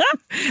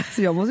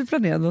 Så jag måste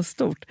planera något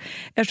stort.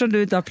 Eftersom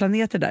du inte har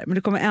planeter där, men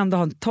du kommer ändå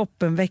ha en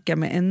toppenvecka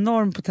med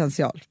enorm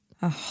potential.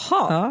 Jaha.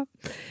 Ja,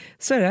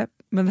 så är det.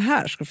 Men det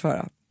här ska du få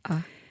höra.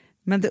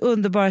 Men det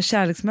underbara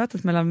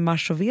kärleksmötet mellan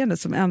Mars och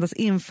Venus som endast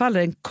infaller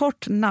en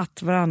kort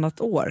natt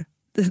varannat år.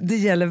 Det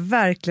gäller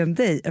verkligen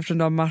dig eftersom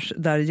du har Mars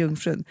där i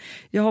Jungfrun.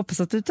 Jag hoppas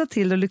att du tar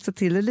till och lyxar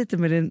till dig lite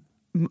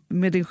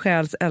med din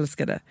själs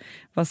älskade.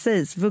 Vad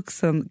sägs?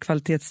 Vuxen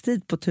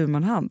kvalitetstid på tu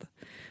man hand.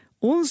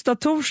 Onsdag,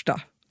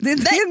 torsdag. Det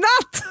är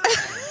natt!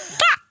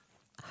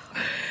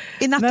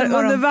 I natt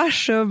när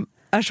universum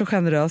är så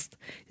generöst.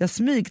 Jag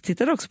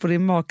smygtittar också på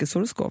din makes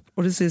horoskop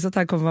och det syns att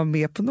han kommer vara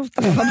med på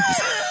noten.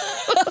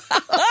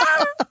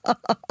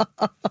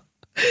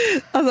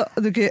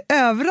 Alltså, du kan ju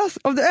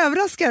om du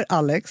överraskar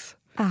Alex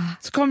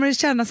så kommer det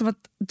kännas som att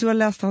du har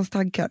läst hans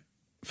tankar.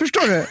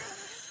 Förstår du?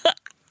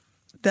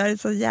 Det här är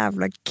så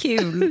jävla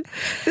kul.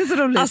 Det är så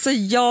roligt. Alltså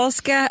jag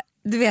ska,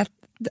 du vet,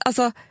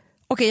 alltså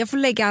okej, jag får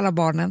lägga alla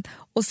barnen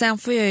och sen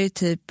får jag ju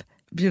typ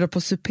bjuda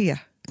på supé.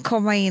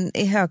 Komma in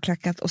i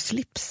högklackat och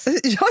slips.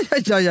 Ja.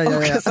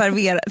 Och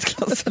servera ett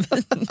glas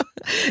vin.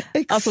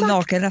 Alltså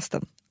naken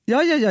resten.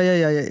 Ja,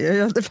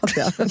 det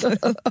fattar jag.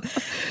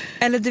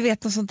 Eller du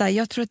vet något sånt där.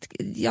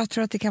 Jag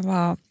tror att det kan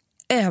vara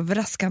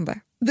överraskande.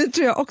 Det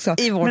tror jag också.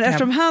 Men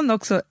eftersom han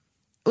också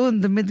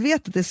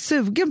undermedvetet är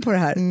sugen på det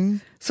här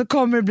så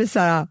kommer det bli så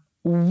här,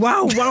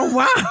 Wow.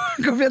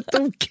 Jag blir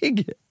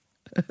tokig.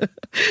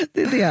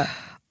 Det är det.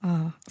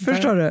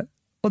 Förstår du?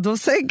 Och då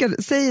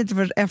säger inte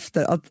först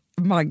efter att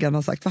Maggan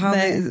har sagt, för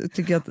han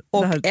tycker att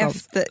och det här är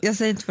efter, jag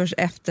säger inte först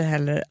efter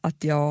heller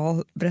att jag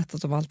har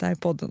berättat om allt det här i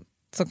podden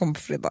som kommer på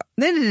fredag.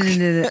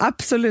 Nej,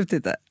 absolut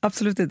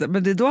inte.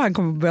 Men det är då han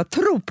kommer börja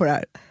tro på det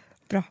här.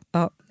 Bra.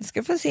 Ja. Jag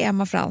ska få se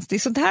Emma Frans. Det är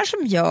sånt här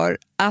som gör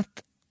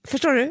att,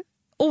 förstår du,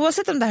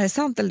 oavsett om det här är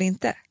sant eller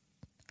inte,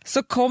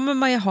 så kommer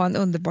man ju ha en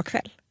underbar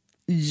kväll.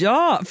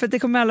 Ja, för det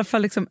kommer i alla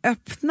fall liksom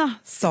öppna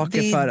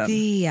saker för en.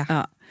 Det.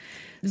 Ja.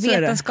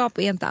 Vetenskap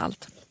är inte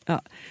allt.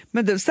 Ja.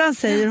 Men sen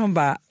säger hon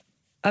bara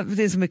att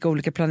det är så mycket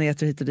olika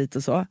planeter hit och dit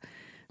och så.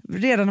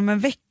 Redan om en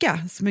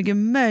vecka smyger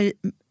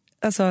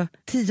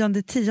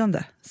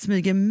 10/10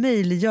 smyger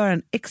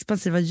möjliggöra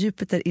expansiva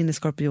Jupiter in i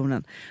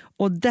Skorpionen.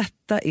 Och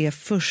detta är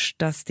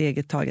första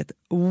steget taget.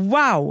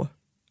 Wow!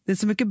 Det är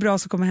så mycket bra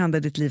som kommer hända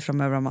i ditt liv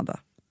framöver, Amanda.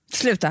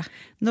 Sluta.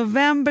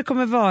 November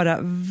kommer vara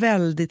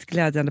väldigt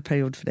glädjande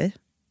period för dig.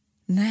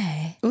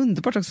 Nej.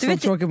 Underbart också, så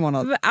tråkig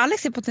månad.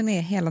 Alex är på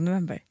turné hela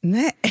november.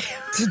 Nej.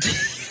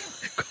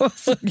 Jag var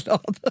så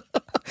glad.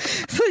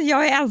 Så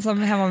jag är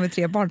ensam hemma med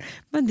 3 barn.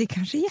 Men det är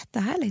kanske är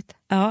jättehärligt.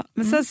 Ja,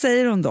 men sen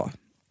säger hon då,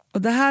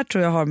 och det här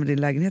tror jag har med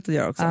din lägenhet att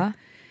göra också. Ja.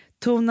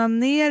 Tona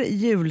ner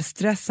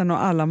julstressen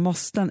och alla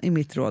måsten i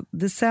mitt råd.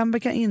 December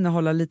kan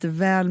innehålla lite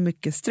väl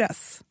mycket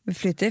stress. Vi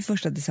flyttar i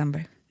 1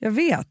 december. Jag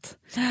vet.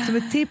 Så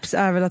ett tips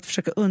är väl att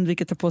försöka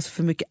undvika att ta på sig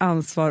för mycket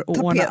ansvar och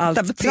ordna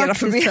allt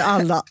praktiskt för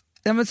alla.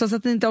 Ja, men så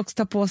att ni inte också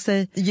tar på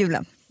sig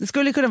julen. Det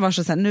skulle kunna vara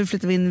så här, nu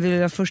flyttar vi in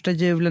vid första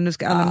julen, nu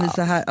ska alla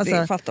mysa här. Alltså,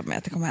 det fattar mig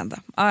att det kommer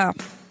hända. Ja,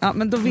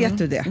 men då vet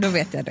du det. Då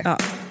vet jag det. Ja.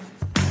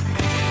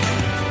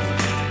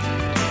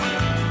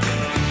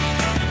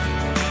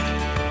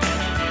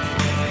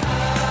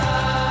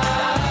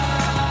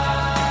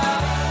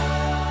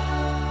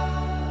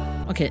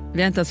 Okej,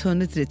 vi har inte ens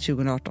hunnit till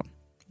 2018.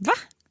 Va?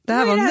 Det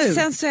här var det här nu.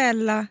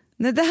 sensuella?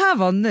 Nej, det här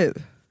var nu.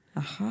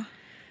 Aha.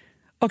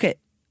 Okej,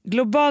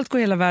 globalt går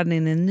hela världen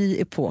in i en ny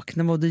epok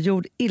när Moder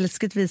Jord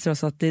ilsket visar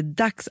oss att det är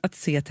dags att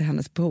se till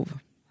hennes behov.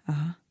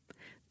 Aha.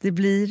 Det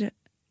blir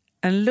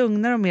en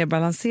lugnare och mer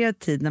balanserad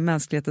tid när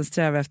mänskligheten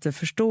strävar efter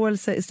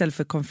förståelse istället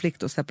för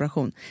konflikt och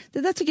separation.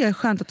 Det där tycker jag är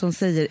skönt att hon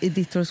säger i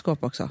ditt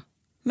horoskop också.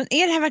 Men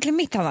är det här verkligen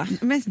mitt, Hanna?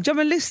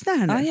 Men lyssna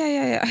här nu.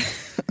 Ja.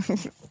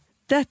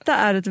 Detta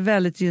är ett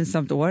väldigt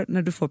gynnsamt år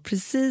när du får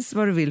precis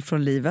vad du vill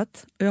från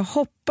livet. Och jag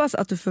hoppas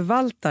att du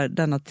förvaltar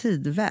denna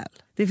tid väl.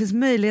 Det finns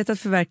möjlighet att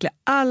förverkliga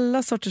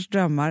alla sorters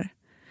drömmar.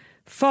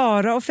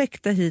 Fara och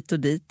fäkta hit och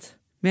dit.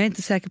 Men jag är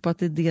inte säker på att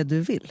det är det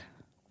du vill.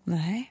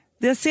 Nej.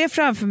 Det jag ser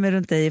framför mig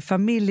runt dig är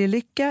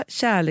familjelycka,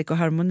 kärlek och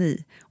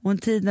harmoni. Och en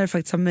tid när du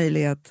faktiskt har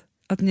möjlighet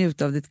att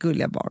njuta av ditt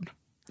gulliga barn.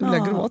 Du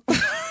vill gråta.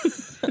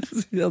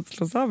 Jag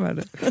slår samman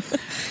det.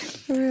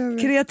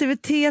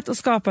 Kreativitet och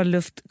skapande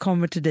luft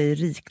kommer till dig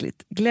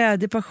rikligt.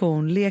 Glädje,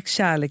 passion, lek,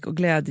 kärlek och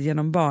glädje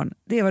genom barn.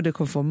 Det är vad du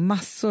kommer få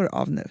massor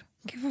av nu.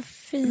 Gud vad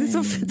fint. Det är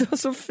så fint. Det var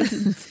så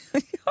fint.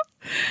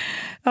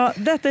 Ja,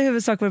 detta är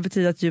huvudsak vad det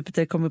betyder att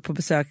Jupiter kommer på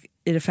besök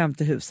i det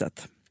 5:e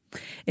huset.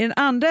 I den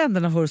andra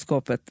änden av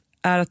horoskopet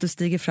är att du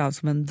stiger fram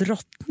som en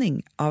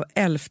drottning av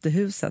 11:e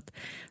huset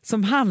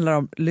som handlar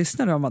om,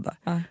 lyssna nu Amanda,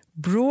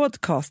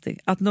 broadcasting,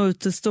 att nå ut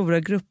till stora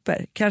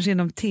grupper, kanske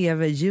inom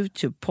tv,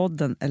 YouTube,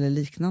 podden eller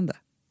liknande.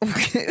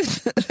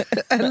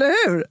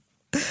 Eller hur?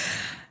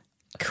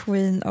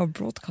 Queen of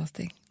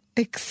broadcasting.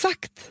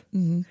 Exakt.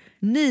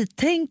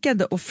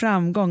 Nytänkande och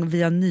framgång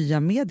via nya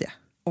media.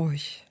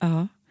 Oj.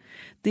 Ja.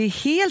 Det är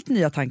helt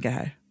nya tankar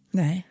här.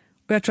 Nej.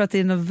 Och jag tror att det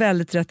är något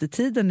väldigt rätt i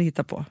tiden ni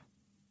hittar på.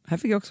 Här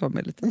fick jag också vara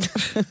med lite.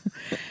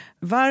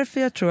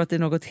 Varför jag tror att det är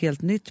något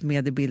helt nytt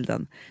med i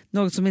bilden,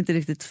 något som inte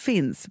riktigt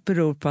finns,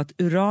 beror på att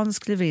Uranus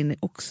kliver in i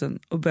oxen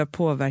och börjar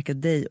påverka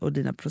dig och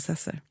dina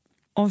processer.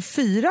 Om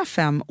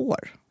 4-5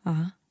 år,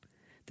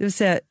 det vill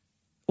säga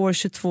år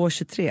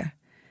 22-23,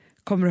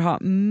 kommer du ha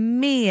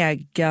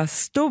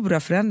megastora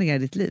förändringar i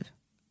ditt liv.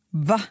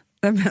 Va?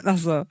 Men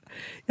alltså,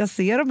 jag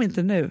ser dem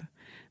inte nu.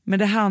 Men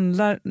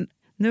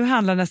nu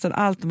handlar nästan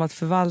allt om att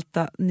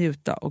förvalta,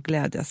 njuta och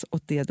glädjas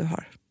åt det du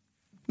har.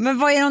 Men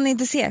vad är det hon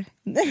inte ser?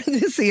 Nej,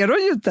 det ser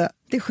hon ju inte.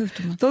 Det är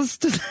sjukdomen.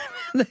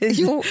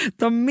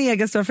 De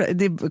megastora,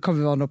 det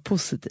kommer vara något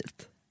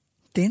positivt.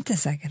 Det är inte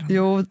säkert.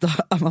 Jo,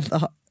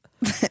 Amanda.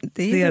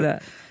 Det är det.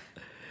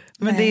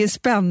 Men det är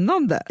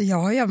spännande.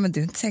 Ja, men du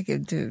är inte säker.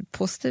 Du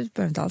positivt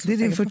behöver inte alls. Det är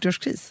din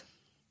 40-årskris.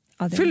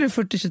 Ja, fyller du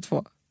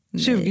 40-22?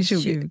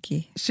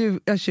 20.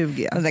 Ja,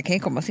 20. Ja. Men det kan ju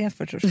komma sent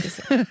för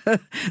 40-årskrisen.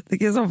 Det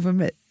kan vara för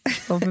mig.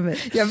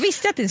 Jag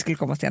visste att det skulle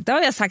komma sent. Det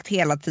har jag sagt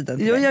hela tiden.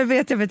 Jo, jag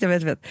vet.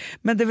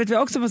 Men det vet vi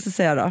också måste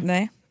säga då.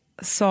 Nej.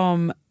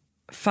 Som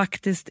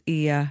faktiskt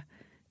är,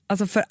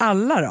 alltså för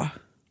alla då.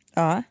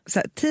 Ja. Så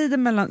här,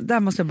 tiden mellan, där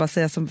måste jag bara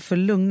säga som för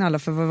lugna alla,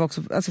 för var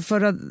också, alltså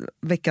förra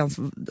veckans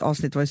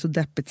avsnitt var ju så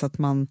deppigt så att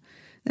man,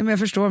 nej men jag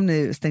förstår om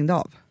ni stängde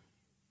av.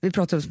 Vi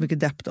pratade så mycket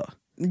depp då.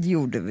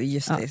 Gjorde vi,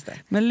 just det.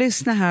 Men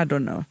lyssna här då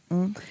nu.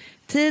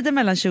 Tiden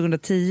mellan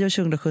 2010 och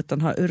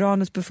 2017 har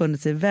Uranus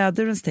befunnit sig i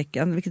vädurens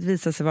tecken, vilket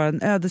visar sig vara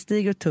en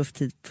ödesdiger och tuff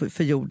tid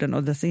för jorden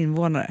och dess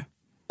invånare.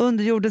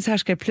 Underjordens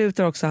härskare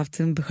Pluto har också haft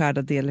sin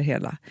beskärda del i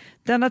hela.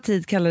 Denna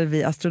tid kallade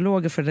vi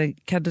astrologer för det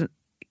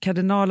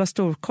kardinala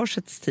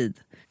storkorsets tid.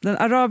 Den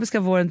arabiska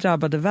våren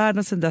drabbade världen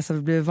och sedan dess har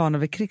vi blivit vana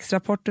vid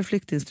krigsrapporter,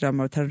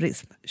 flyktingströmmar och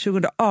terrorism.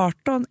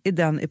 2018 är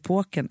den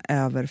epoken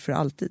över för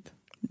alltid.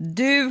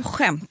 Du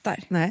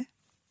skämtar. Nej,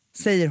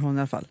 säger hon i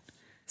alla fall.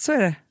 Så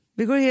är det.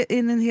 Vi går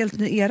in i en helt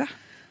ny era.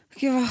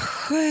 Gud vad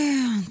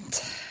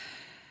skönt.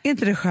 Är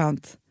inte det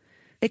skönt?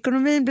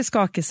 Ekonomin blir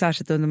skakig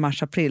särskilt under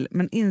mars-april,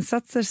 men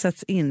insatser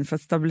sätts in för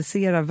att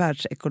stabilisera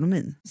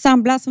världsekonomin.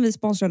 Sambla som vi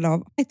sponsrade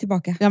av är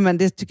tillbaka. Ja, men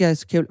det tycker jag är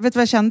så kul. Vet du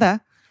vad jag kände?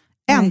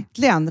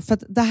 Äntligen! För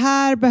att det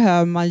här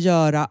behöver man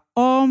göra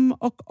om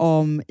och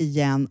om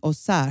igen och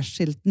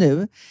särskilt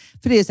nu.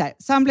 För det är så här,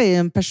 Sambla är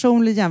en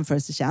personlig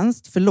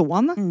jämförelsetjänst för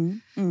lån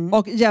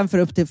och jämför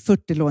upp till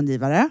 40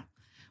 långivare.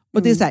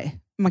 Och det är så här,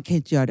 man kan ju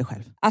inte göra det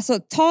själv. Alltså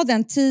ta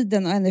den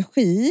tiden och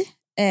energi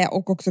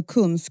och också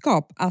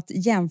kunskap att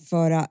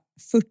jämföra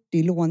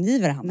 40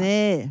 långivare, Hanna.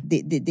 Nej.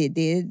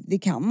 Det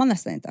kan man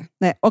nästan inte.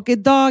 Nej. Och i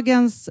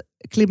dagens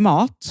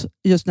klimat,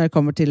 just när det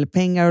kommer till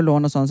pengar och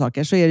lån och sådana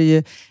saker, så är det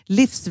ju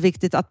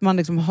livsviktigt att man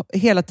liksom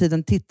hela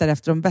tiden tittar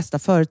efter de bästa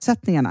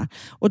förutsättningarna.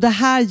 Och det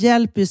här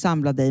hjälper ju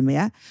Sambla dig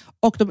med.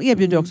 Och de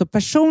erbjuder också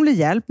personlig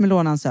hjälp med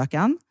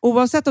låneansökan.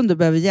 Oavsett om du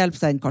behöver hjälp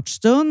så en kort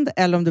stund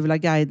eller om du vill ha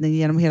guidning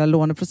genom hela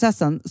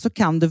låneprocessen, så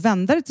kan du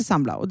vända dig till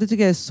Sambla. Och det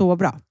tycker jag är så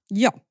bra.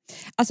 Ja,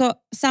 alltså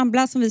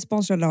Sambla som vi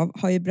sponsrade av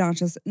har ju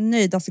branschens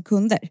nöjdaste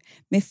kunder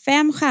med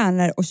 5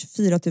 stjärnor och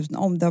 24 000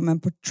 omdömen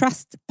på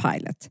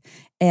Trustpilot.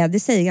 Det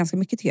säger ganska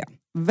mycket tycker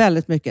jag.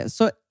 Väldigt mycket.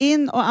 Så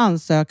in och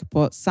ansök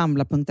på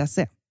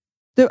sambla.se.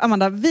 Du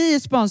Amanda, vi är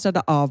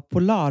sponsrade av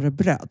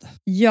Polarbröd.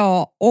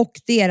 Ja, och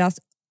deras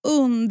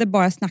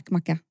underbara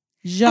snackmacka.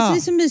 Ja. Alltså det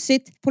är så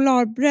mysigt.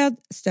 Polarbröd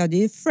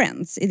stödjer ju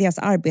Friends i deras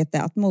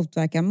arbete att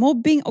motverka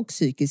mobbing och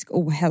psykisk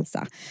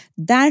ohälsa.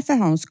 Därför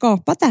har de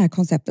skapat det här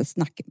konceptet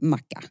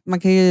snackmacka. Man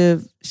kan ju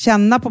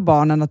känna på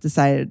barnen att det,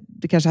 så här,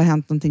 det kanske har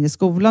hänt någonting i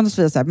skolan och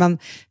så vidare. Men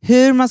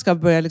hur man ska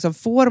börja liksom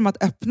få dem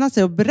att öppna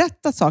sig och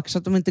berätta saker så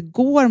att de inte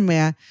går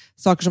med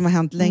saker som har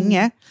hänt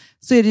länge.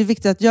 Så är det ju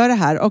viktigt att göra det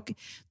här. Och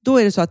då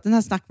är det så att den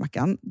här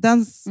snackmackan,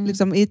 den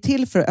liksom är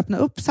till för att öppna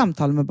upp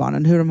samtal med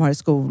barnen. Hur de har i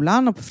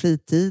skolan och på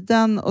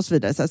fritiden och så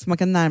vidare. Så man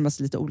kan närma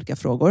sig lite olika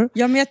frågor.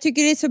 Ja, men jag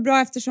tycker det är så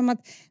bra eftersom att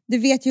du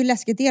vet ju hur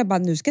läskigt det är. Bara,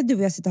 nu ska du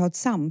och jag sitta och ha ett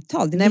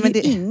samtal. Det vill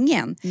ju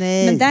ingen.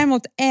 Nej. Men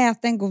däremot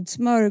äta en god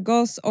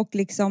smörgås och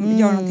liksom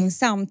göra någonting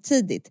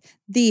samtidigt.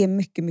 Det är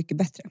mycket, mycket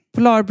bättre.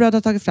 Polarbröd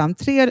har tagit fram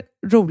 3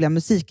 roliga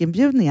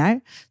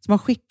musikinbjudningar som man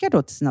skickar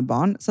då till sina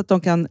barn. Så att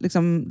de kan,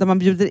 liksom, där man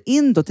bjuder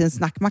in då till en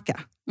snackmacka.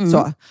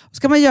 Så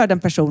ska man göra den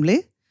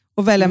personlig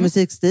och välja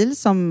musikstil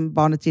som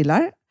barnet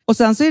gillar. Och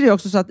sen så är det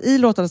också så att i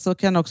låtarna så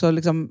kan också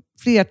liksom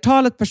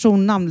flertalet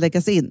personnamn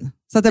läggas in.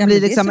 Så att det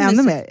blir liksom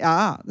ännu mer.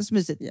 Ja, det är så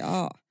mysigt.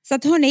 Ja. Så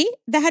att hörni,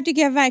 det här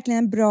tycker jag är verkligen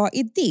en bra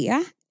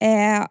idé.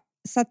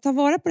 Så att ta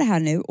vara på det här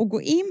nu och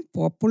gå in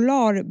på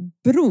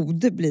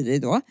polarbrod blir det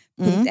då,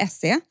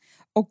 .se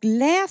och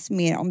läs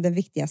mer om den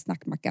viktiga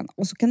snackmackan.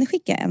 Och så kan ni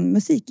skicka en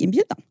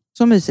musikinbjudan.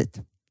 Så mysigt.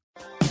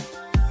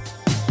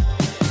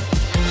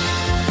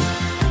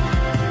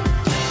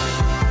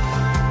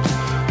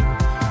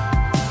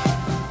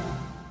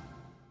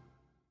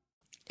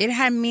 Är det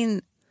här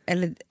min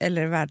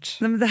eller världs?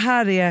 Nej, men det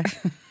här är...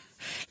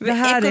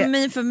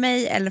 Ekonomin för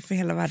mig eller för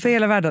hela världen? För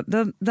hela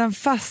världen. Den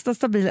fasta,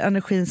 stabila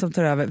energin som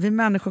tar över. Vi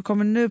människor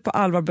kommer nu på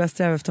allvar börja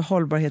sträva efter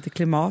hållbarhet i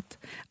klimat,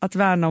 att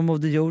värna om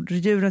moder jord,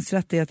 djurens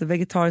rättigheter,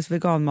 vegetarisk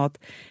veganmat,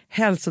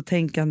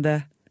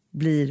 hälsotänkande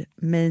blir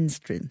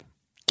mainstream.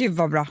 Gud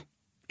vad bra.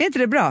 Är inte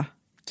det bra?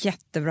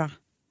 Jättebra.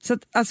 Så att,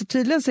 alltså,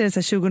 tydligen så är det så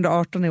här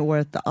 2018 i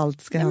året där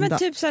allt ska hända. Men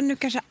typ så här, nu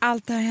kanske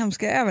allt det här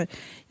hemska är över.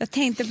 Jag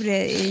tänkte på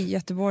det i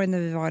Göteborg när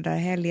vi var där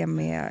helgen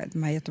med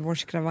de här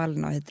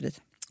Göteborgskravallerna och hit och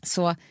dit.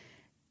 Så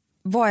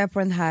var jag på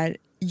den här,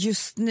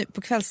 just nu,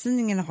 på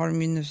kvällstidningarna har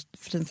de ju nu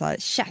för en så här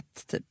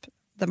chatt typ.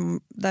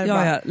 Där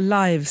ja,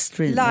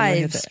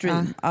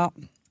 livestream. Ja.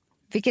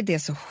 Vilket är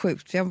så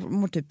sjukt, för jag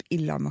mår typ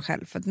illa av mig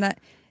själv. För att när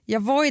jag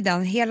var i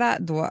den hela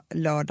då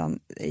lördagen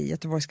i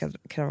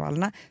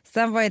Göteborgskravallerna.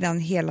 Sen var jag i den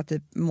hela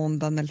typ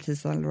måndagen eller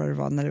tisdagen eller vad det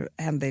var när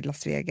det hände i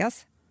Las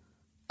Vegas.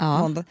 Ja.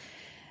 Måndag.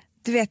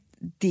 Du vet,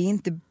 det är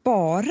inte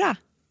bara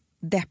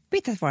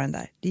deppigt att vara den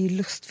där. Det är ju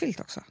lustfyllt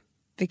också.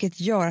 Vilket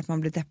gör att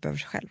man blir deppig över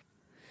sig själv.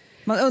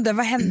 Man undrar,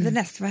 vad händer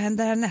näst? Vad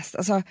händer härnäst?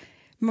 Alltså,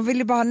 man vill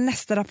ju bara ha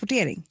nästa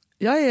rapportering.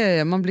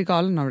 Ja, man blir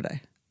galen av det där.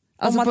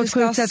 Alltså på ett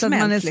sjukt sätt att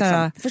man är så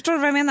här... liksom. Förstår du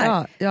vad jag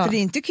menar? Ja. För det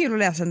är inte kul att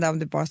läsa den där om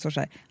det bara står så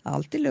här,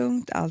 allt är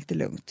lugnt, allt är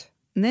lugnt.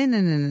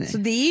 Nej. Så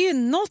det är ju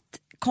något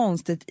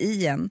konstigt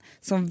i en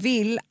som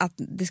vill att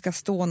det ska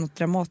stå något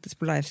dramatiskt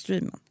på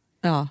livestreamen.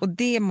 Ja. Och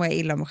det mår jag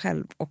illa av mig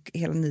själv och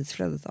hela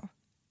nyhetsflödet av.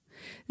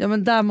 Ja,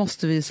 men där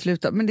måste vi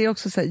sluta. Men det är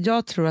också så här,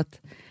 jag tror att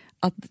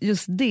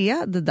just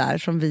det där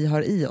som vi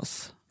har i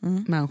oss,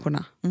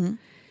 människorna,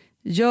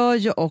 gör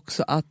ju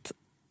också att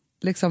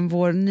liksom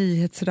vår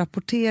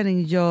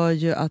nyhetsrapportering gör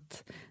ju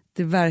att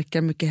det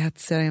verkar mycket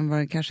hetsigare än vad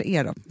det kanske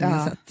är då, på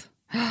något sätt.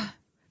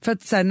 För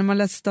att så här, när man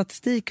läser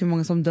statistik hur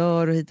många som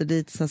dör och hit och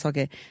dit och såna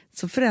saker,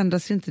 så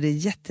förändras ju inte det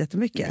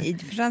jättemycket. Nej,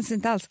 det förändras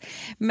inte alls.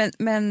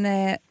 Men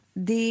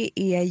det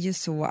är ju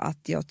så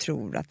att jag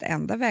tror att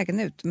enda vägen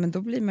ut, men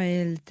då blir man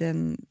ju en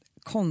liten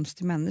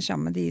konstig människa,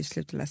 men det är ju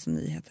sluta läsa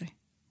nyheter.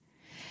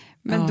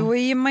 Men då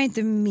är man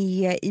inte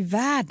med i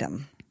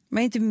världen.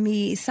 Man är inte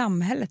med i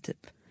samhället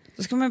typ.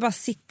 Då ska man bara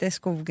sitta i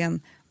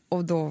skogen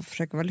och då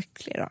försöka vara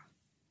lycklig då.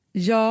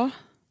 Ja.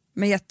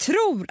 Men jag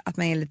tror att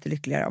man är lite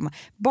lyckligare om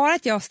bara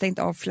att jag har stängt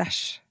av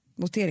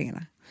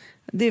flash-noteringarna.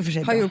 Det är för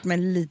sig har bra. gjort mig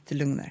lite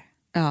lugnare.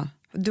 Ja.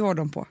 Du har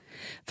dem på.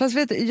 Fast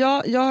vet du,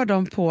 jag har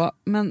dem på,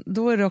 men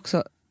då är det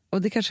också,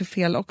 och det kanske är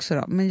fel också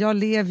då, men jag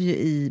lever ju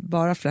i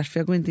bara flash för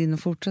jag går inte in och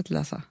fortsätter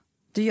läsa.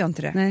 Du gör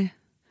inte det? Nej.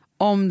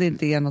 Om det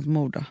inte är något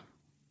mord då.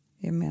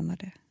 Jag menar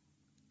det.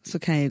 Så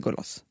kan jag ju gå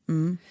loss.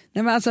 Mm.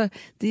 Nej, men alltså,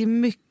 det är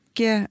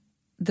mycket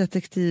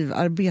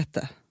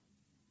detektivarbete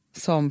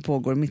som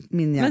pågår i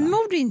min hjärna. Men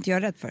mord är inte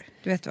jag rädd för,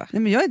 du vet va?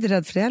 Nej, men jag är inte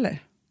rädd för det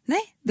heller. Nej.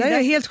 Det är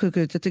jag helt sjuk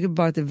ut. Jag tycker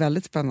bara att det är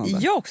väldigt spännande.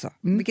 Jag också,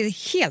 vilket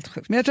är helt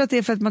sjukt. Men jag tror att det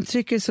är för att man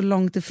trycker så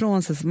långt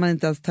ifrån sig så man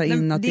inte ens tar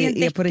in att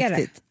det är på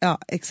riktigt. Ja,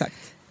 exakt.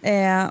 Det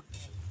är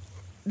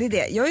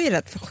det. Jag är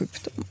rädd för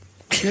sjukdom.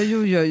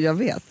 Jag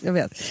vet.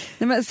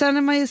 Nej, men sen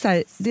är man ju så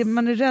här, det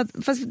man är rädd,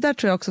 fast där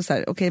tror jag också så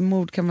här, okej,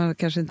 mord kan man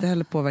kanske inte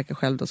heller påverka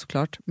själv då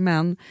såklart,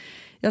 men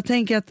jag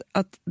tänker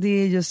att det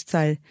är just så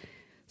här,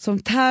 som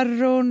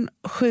terrorn,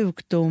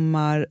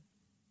 sjukdomar,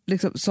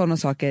 liksom sådana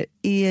saker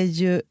är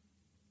ju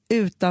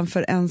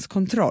utanför ens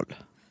kontroll.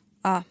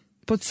 Ja.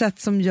 På ett sätt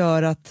som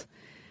gör att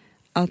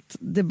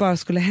det bara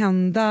skulle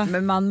hända.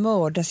 Men man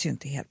mördas ju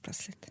inte helt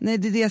plötsligt. Nej,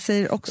 det är det jag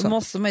säger också. Då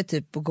måste man ju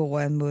typ gå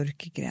en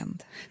mörk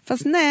gränd.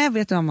 Fast nej,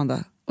 vet du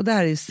Amanda, och det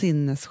här är ju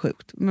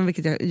sinnessjukt, men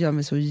vilket gör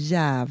mig så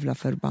jävla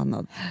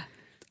förbannad.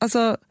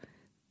 Alltså,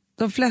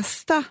 de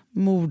flesta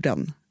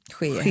morden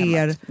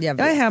sker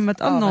i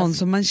hemmet av någon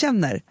som man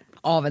känner.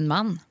 Av en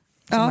man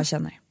som man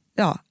känner.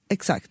 Ja,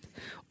 exakt.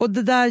 Och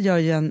det där gör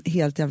ju en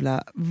helt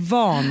jävla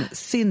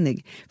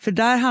vansinnig. För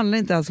där handlar det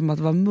inte alls om att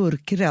vara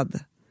mörkrädd.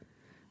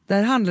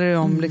 Där handlar det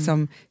om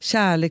liksom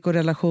kärlek och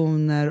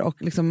relationer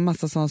och liksom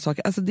massa sådana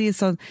saker. Alltså det är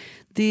så,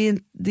 det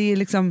är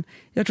liksom,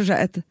 jag tror så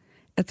här,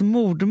 ett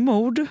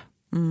mordmord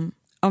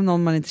av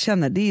någon man inte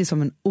känner, det är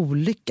som en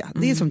olycka.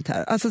 Det är som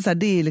terror. Alltså så här,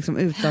 det är liksom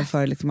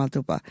utanför liksom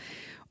alltihopa.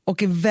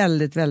 Och är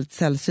väldigt, väldigt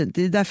sällsynt.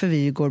 Det är därför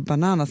vi går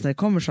bananas när det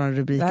kommer sådana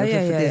rubriker. För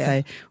det är så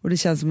här, och det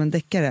känns som en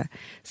deckare.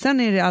 Sen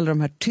är det alla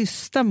de här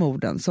tysta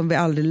morden som vi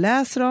aldrig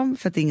läser om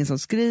för att det är ingen som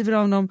skriver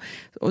om dem.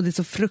 Och det är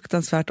så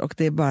fruktansvärt och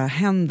det bara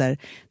händer.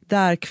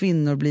 Där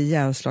kvinnor blir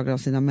ihjälslagna av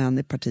sina män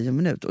i parti och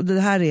minut. Och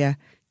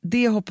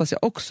det hoppas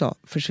jag också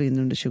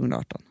försvinner under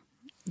 2018.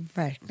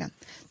 Verkligen.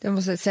 Jag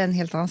måste säga en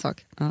helt annan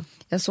sak. Ja.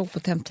 Jag såg på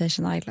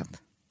Temptation Island.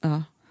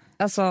 Ja.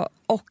 Alltså,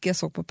 och jag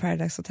såg på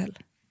Paradise Hotel.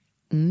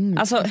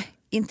 Alltså,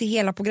 inte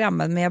hela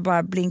programmet, men jag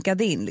bara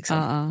blinkade in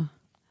liksom.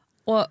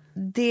 Och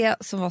det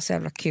som var så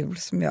jävla kul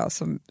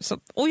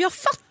och jag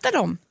fattar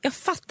dem. Jag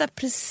fattar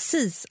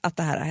precis att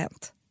det här har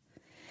hänt.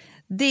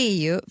 Det är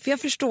ju, för jag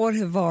förstår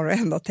hur var och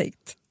en har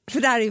tänkt.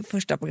 För det här är ju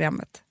första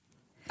programmet.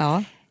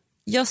 Ja.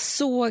 Jag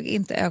såg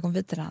inte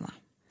ögonvitorna, Anna.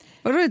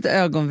 Vadå inte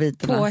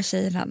ögonvitorna? På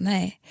tjejerna,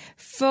 nej.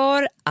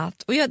 För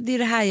att, och det är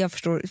det här jag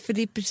förstår, för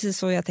det är precis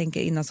så jag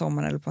tänker innan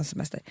sommaren eller på en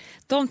semester.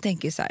 De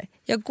tänker ju så här,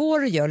 jag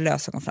går och gör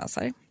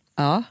lösögonfransar.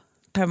 Ja.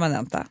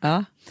 Permanenta.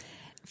 Ja.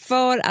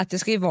 För att det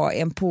ska ju vara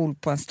en pool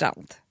på en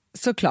strand.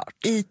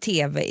 Såklart. I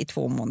tv i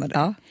 2 månader.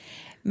 Ja.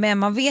 Men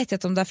man vet ju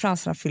att de där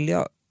fransarna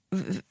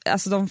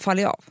alltså de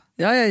faller av.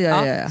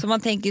 Ja. Så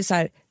man tänker ju så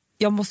här,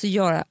 jag måste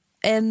göra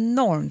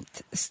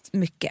enormt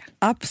mycket.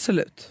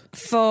 Absolut.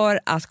 För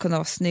att kunna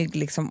vara snygg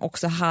liksom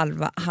också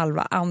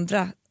halva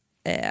andra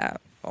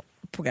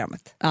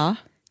programmet. Ja.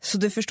 Så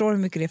du förstår hur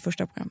mycket det är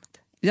första programmet.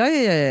 Ja.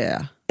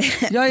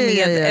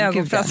 Med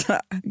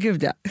ögonfransarna.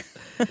 Gud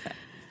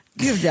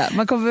ja.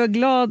 Man kommer vara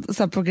glad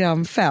så här,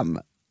 program 5.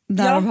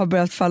 När de har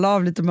börjat falla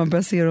av lite och man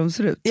börjar se hur de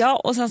ser ut.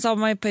 Ja, och sen så har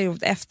man ju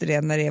period efter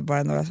det när det är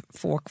bara några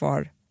få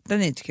kvar.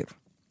 Den är inte kul.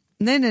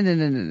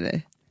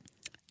 Nej.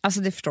 Alltså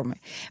det förstår man.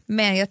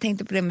 Men jag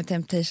tänkte på det med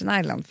Temptation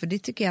Island, för det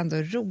tycker jag ändå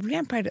är roligare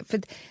än Paradise.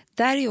 För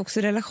där är ju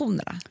också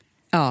relationerna.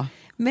 Ja.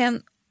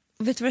 Men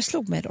vet du vad det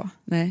slog mig då?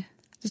 Nej.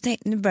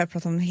 Nu börjar jag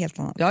prata om något helt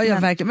annat. Ja,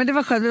 verkligen. Men det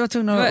var skönt, vi var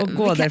tvungna att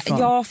gå därifrån.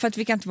 Ja, för att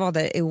vi kan inte vara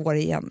där i år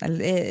igen,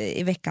 eller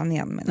i veckan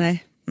igen. Men.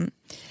 Nej.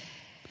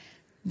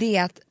 Det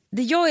är att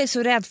det jag är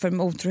så rädd för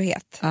med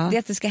otrohet, det är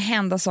att det ska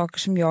hända saker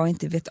som jag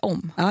inte vet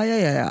om.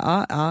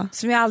 Ja.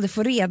 Som jag aldrig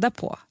får reda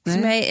på. Nej.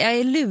 Som jag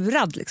är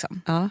lurad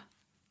liksom. Ja.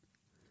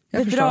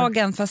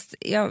 Bedragen, fast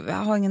jag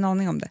har ingen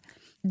aning om det.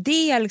 Det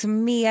är jag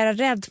liksom mer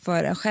rädd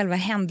för än själva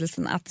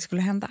händelsen att det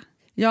skulle hända.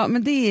 Ja,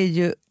 men det är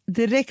ju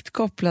direkt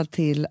kopplat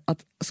till att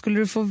skulle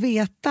du få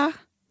veta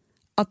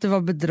att du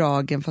var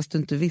bedragen fast du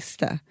inte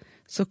visste,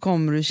 så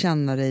kommer du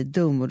känna dig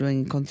dum och du har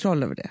ingen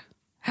kontroll över det.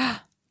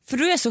 För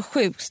du är så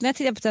sjuk, så när jag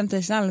tittar på Temptation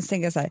Island så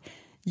tänker jag så här,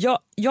 Ja,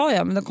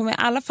 men då kommer jag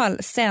i alla fall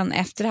sen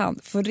efterhand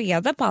få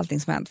reda på allting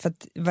som hänt. För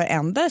att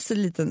varenda så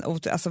liten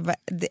alltså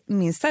det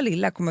minsta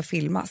lilla kommer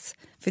filmas.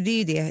 För det är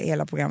ju det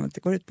hela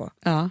programmet går ut på.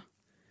 Ja.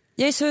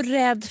 Jag är så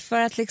rädd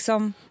för att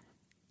liksom...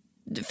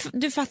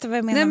 Du fattar vad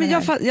jag menar.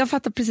 Nej, men jag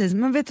fattar precis.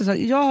 Men vet du så,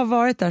 jag har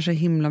varit där så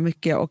himla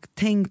mycket och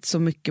tänkt så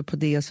mycket på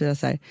det och så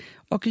vidare.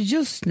 Och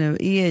just nu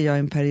är jag i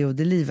en period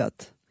i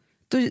livet.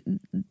 Då,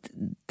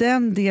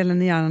 den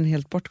delen är hjärnan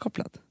helt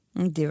bortkopplad.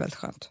 Det är väldigt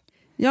skönt.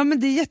 Ja, men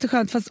det är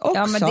jätteskönt, fast också...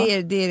 Ja, men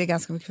det är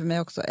ganska mycket för mig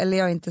också. Eller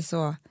jag är inte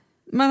så...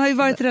 Man har ju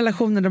varit i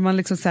relationer där man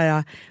liksom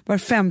såhär, var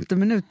 5:e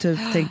minut typ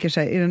tänker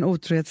sig, är det en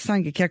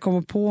otrohetstanke? Kan jag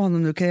komma på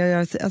honom nu? Kan jag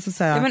göra alltså,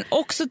 såhär... Ja, men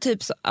också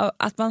typ så,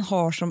 att man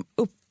har som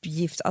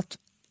uppgift att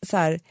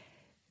såhär,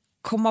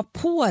 komma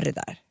på det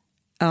där.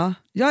 Ja.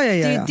 Det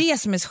är ju det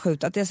som är så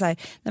sjukt. Att det är såhär,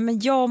 nej men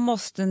jag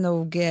måste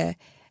nog...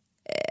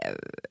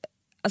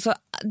 alltså,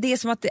 det är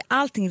som att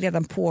allting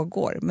redan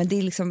pågår. Men det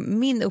är liksom,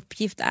 min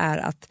uppgift är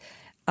att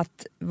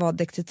vara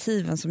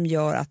detektiven som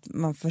gör att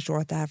man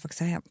förstår att det här faktiskt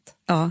har hänt.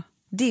 Ja.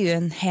 Det är ju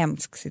en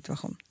hemsk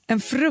situation.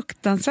 En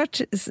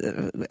fruktansvärd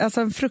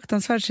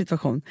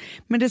situation.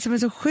 Men det som är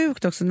så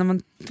sjukt också när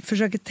man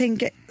försöker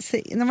tänka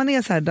sig, när man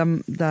är så här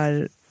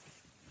där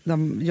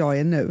jag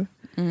är nu.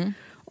 Mm.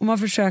 Och man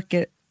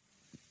försöker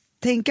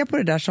tänka på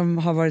det där som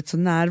har varit så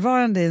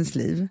närvarande i ens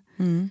liv.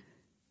 Mm.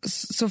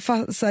 Så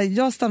här,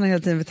 jag stannar hela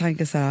tiden vid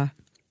tanken så här,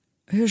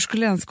 hur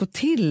skulle det ens gå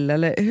till?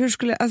 Eller hur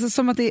skulle, alltså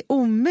som att det är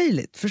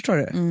omöjligt, förstår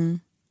du? Mm.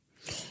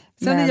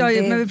 Sen är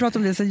jag, men vi pratar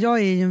om det, så jag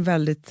är ju en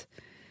väldigt,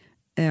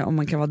 om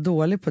man kan vara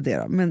dålig på det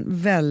då, men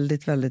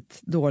väldigt,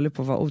 väldigt dålig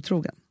på att vara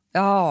otrogen.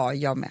 Ja,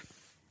 jag med.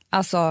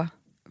 Alltså...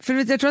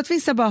 För jag tror att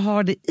vissa bara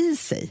har det i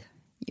sig.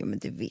 Jo, men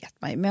det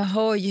vet man ju. Men jag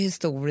hör ju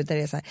historier där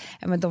det är så här,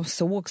 ja, men de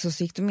såg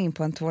så gick de in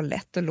på en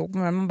toalett och låg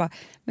med man bara,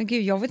 men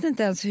gud, jag vet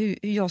inte ens hur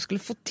jag skulle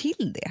få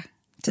till det.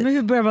 Typ. Men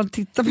hur börjar man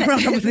titta på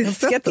varandra på det sättet?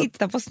 Ska jag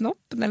titta på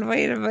snoppen eller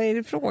vad är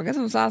det frågan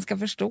som så han ska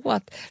förstå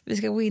att vi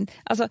ska gå in?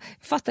 Alltså,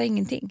 jag fattar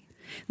ingenting.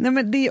 Nej,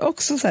 men det är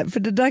också så här, för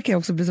det där kan jag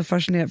också bli så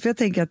fascinerad, för jag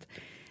tänker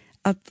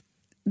att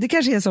det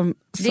kanske är som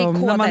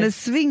när man är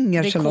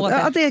swinger,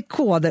 att det är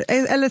koder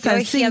eller så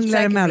här,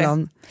 singlar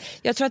emellan.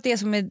 Jag tror att det är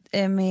som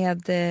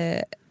med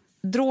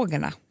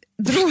drogerna.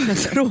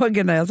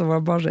 Drogerna är som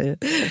våra barn säger.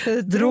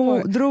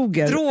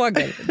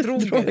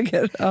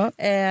 Droger. Ja.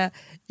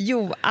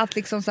 Jo, att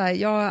liksom så här,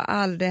 jag har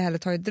aldrig heller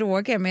tagit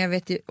droger, men jag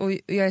vet ju, och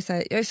jag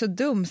är så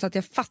dum så att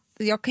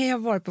jag kan ju ha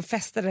varit på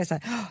fester där det är så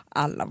här,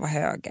 alla var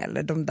höga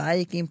eller de där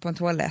gick in på en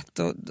toalett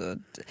och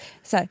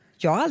så här,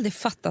 jag har aldrig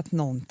fattat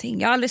någonting.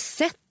 Jag har aldrig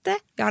sett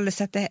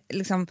det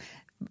liksom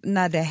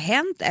när det har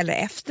hänt eller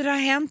efter det har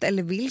hänt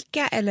eller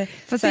vilka eller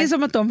fast det är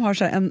som att de har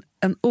så här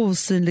en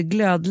osynlig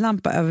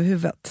glödlampa över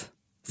huvudet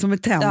som är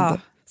tänd,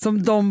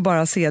 som de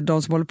bara ser,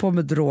 de som håller på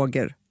med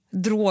droger.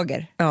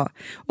 Ja,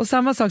 och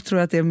samma sak tror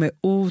jag att det är med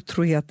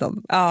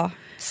otroheten. Ja,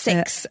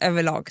 sex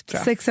överlag tror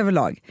jag. Sex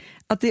överlag.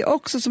 Att det är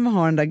också som att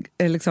ha den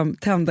där liksom,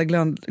 tända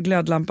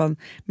glödlampan,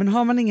 men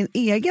har man ingen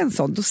egen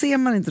sån, då ser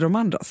man inte de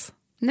andras.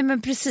 Nej,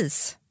 men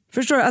precis.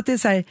 Förstår du? Att det är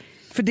så här,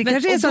 för det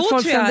kanske är så att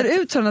folk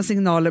sänder ut sådana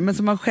signaler men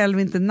som man själv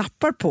inte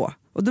nappar på.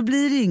 Och då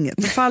blir det ju inget,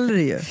 då faller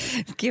det ju.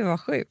 Gud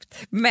vad sjukt.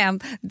 Men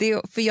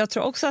för jag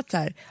tror också att så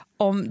här,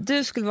 om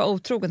du skulle vara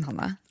otrogen,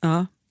 Hanna,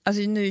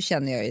 alltså nu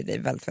känner jag ju dig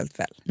väldigt, väldigt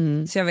väl.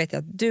 Mm. Så jag vet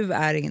att du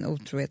är ingen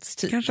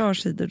otrohetstyp. Kanske har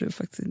sidor du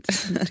faktiskt inte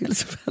känner till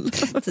så väl.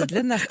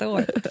 Tydligen nästa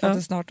år,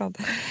 2018.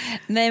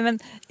 Nej, men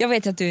jag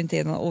vet att du inte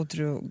är någon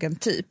otrogen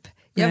typ.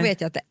 Jag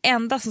vet ju att det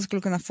enda som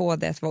skulle kunna få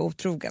dig att vara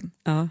otrogen,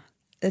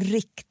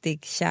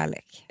 riktig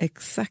kärlek.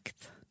 Exakt.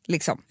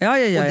 Liksom. Ja. Och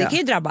det kan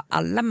ju drabba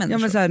alla människor. Ja,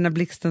 men så här, när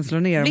blixten slår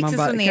ner och man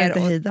bara kan inte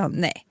hejda.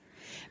 Nej.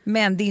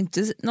 Men det är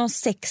inte någon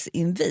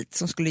sexinvit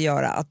som skulle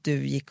göra att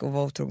du gick och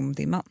var otrogen mot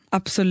din man.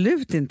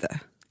 Absolut inte.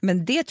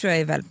 Men det tror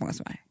jag är väldigt många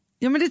som är.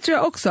 Ja, men det tror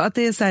jag också. Att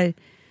det är så här,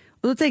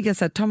 och då tänker jag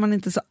så här, tar man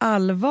inte så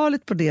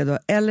allvarligt på det då?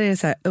 Eller är det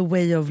så här, a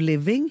way of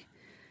living?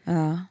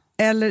 Ja.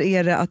 Eller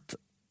är det att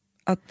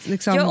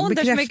liksom jag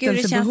undrar så mycket hur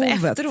det känns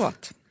behovet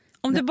efteråt.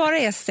 Om det bara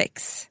är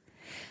sex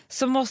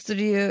så måste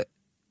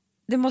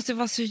det måste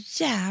vara så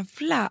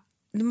jävla...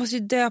 Du måste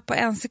ju dö på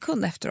en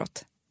sekund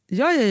efteråt.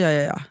 Ja.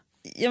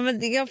 Ja,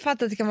 men jag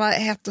fattar att det kan vara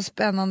hett och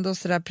spännande och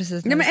sådär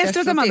precis. Ja, men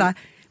efteråt, Amanda,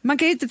 man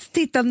kan ju inte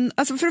titta...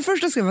 Alltså för det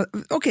första ska jag...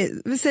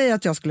 Okej, vi säger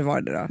att jag skulle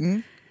vara det då.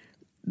 Mm.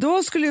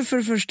 Då skulle ju för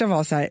det första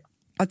vara så här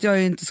att jag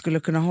ju inte skulle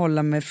kunna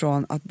hålla mig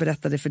från att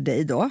berätta det för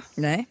dig då.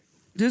 Nej.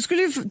 Du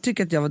skulle ju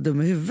tycka att jag var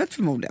dum i huvudet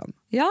förmodligen.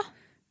 Ja.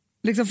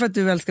 Liksom för att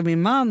du älskar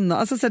min man.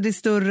 Alltså så här, det är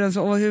större än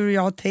så, och hur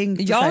jag har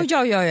tänkt. Ja.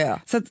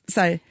 Så att,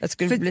 så här, jag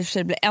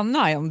skulle bli ännu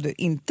arg om du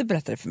inte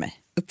berättade för mig.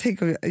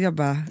 Jag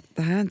bara,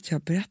 det här har inte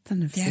jag berättat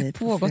nu för dig. Det har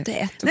pågått i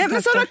 1 år. Nej,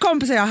 men sådana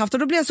kompisar jag har haft, och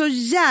då blir jag så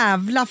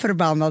jävla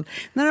förbannad.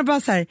 När de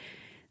bara så här,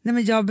 nej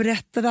men jag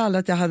berättade alla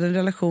att jag hade en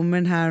relation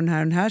med den här och den här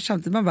och den här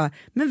samtidigt. Man bara,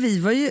 men vi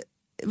var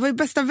ju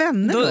bästa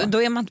vänner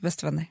då är man inte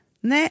bästa vänner.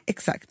 Nej,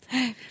 exakt.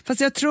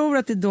 Fast jag tror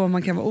att det är då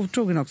man kan vara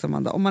otrogen också,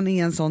 Amanda, om man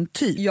är en sån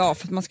typ. Ja,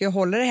 för att man ska ju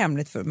hålla det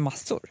hemligt för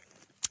massor.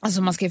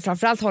 Alltså man ska ju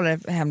framförallt hålla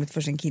det hemligt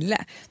för sin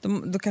kille.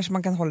 Då kanske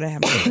man kan hålla det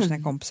hemligt för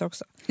sina kompisar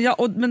också.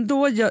 Ja, men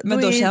då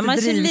är känner man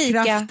sig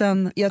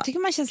drivkraften... lika, jag tycker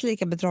man känns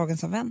lika bedragen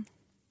som vän.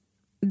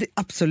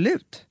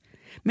 Absolut.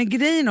 Men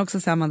grejen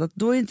också så här, att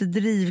då är inte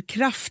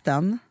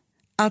drivkraften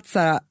att så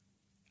här,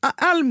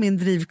 all min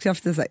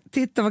drivkraft är så här,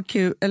 titta vad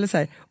kul, eller så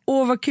här,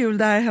 åh vad kul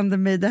det här hände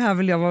mig, det här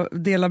vill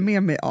jag dela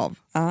med mig av.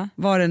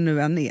 Vad det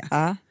nu än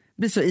är.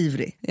 Blir så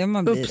ivrig,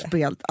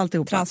 uppspelt,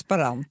 alltihopa.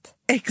 Transparent.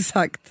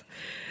 Exakt.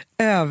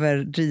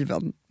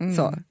 Överdriven.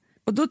 Så.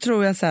 Och då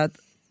tror jag så här att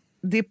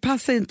det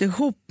passar inte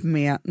ihop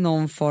med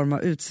någon form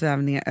av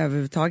utsvävningar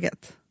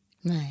överhuvudtaget.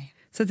 Nej.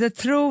 Så att jag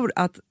tror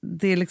att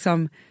det är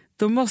liksom,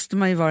 då måste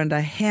man ju vara den där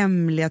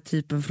hemliga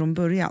typen från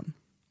början.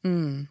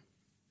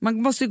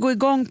 Man måste ju gå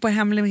igång på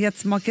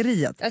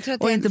hemlighetsmakeriet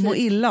och inte må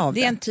illa av det.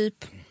 Det är en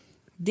typ.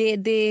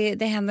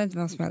 Det händer inte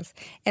vad som helst.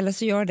 Eller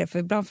så gör det, för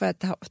ibland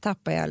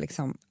tappar jag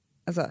liksom,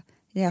 alltså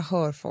jag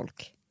hör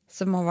folk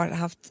som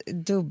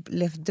har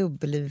levt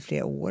dubbelliv i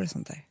flera år och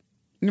sånt där.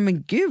 Nej,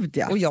 men gud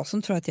ja. Och jag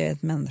som tror att jag är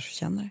ett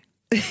människokännare.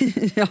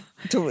 Ja.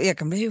 Jag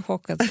kan bli hur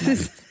chockad som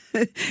helst.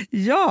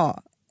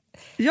 Ja.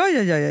 Det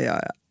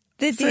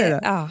är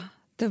det. Ja,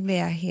 då blir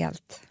jag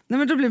helt... Nej,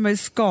 men då blir man ju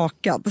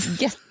skakad.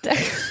 Jätte.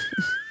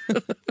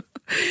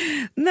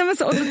 Nej, men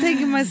så, och då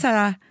tänker man så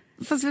här,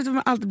 fast vet du vad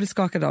man alltid blir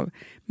skakad av?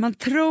 Man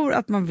tror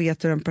att man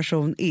vet hur en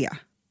person är.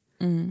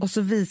 Och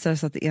så visar det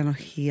sig att det är något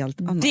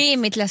helt annat. Det är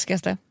mitt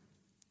läskigaste.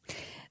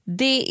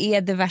 Det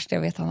är det värsta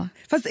jag vet, Hanna.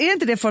 Fast är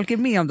inte det folk är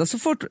med om då? Så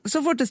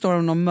fort det står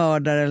om någon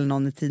mördare eller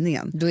någon i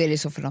tidningen. Då är det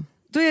så för dem.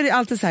 Då är det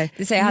alltid så här.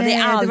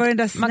 Det var den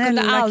där snälla man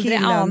kunde aldrig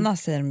killen. ana,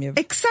 säger de ju.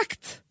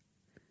 Exakt!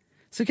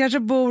 Så kanske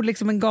bor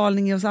liksom en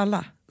galning i oss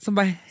alla. Som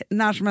bara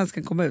när som helst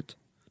kan komma ut.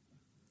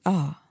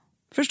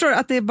 Förstår du?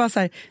 Att det är bara så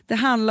här, det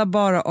handlar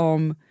bara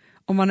om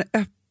man är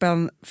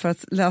öppen för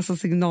att läsa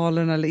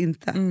signalerna eller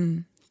inte.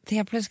 Det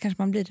helt plötsligt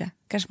kanske man blir det.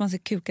 Kanske man ser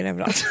kukar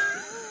överallt.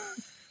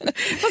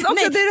 Fast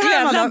också, det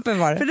är det här,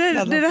 var det. För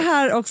det är det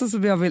här också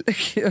som jag vill...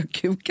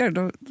 Kukar,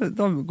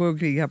 de går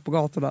omkring här på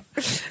gatorna.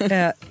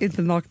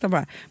 Inte nakna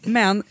bara.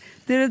 Men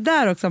det är det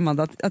där också,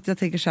 Amanda, att jag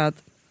tänker så här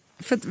att...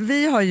 För att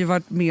vi har ju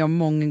varit med om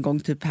många gånger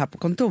typ här på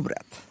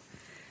kontoret.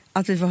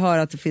 Att vi får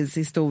höra att det finns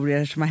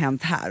historier som har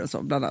hänt här och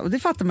så. Bland annat. Och det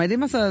fattar man, det är en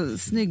massa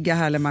snygga,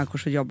 härliga människor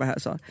som jobbar här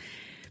och så.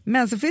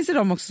 Men så finns det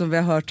de också som vi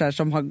har hört här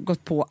som har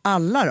gått på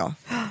alla då.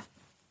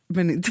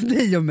 Men inte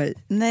dig och mig.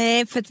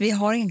 Nej, för att vi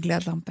har inga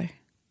glödlampor.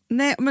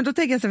 Nej, men då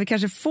tänker jag så att vi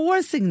kanske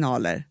får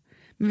signaler.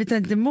 Men vi tar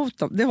inte emot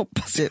dem, det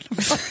hoppas jag.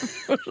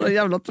 Så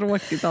jävla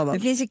tråkigt annat. Det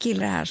finns ju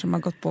killar här som har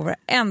gått på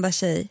varenda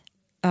tjej.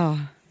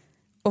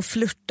 Och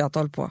flirtat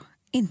och håll på.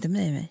 Inte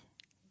med mig.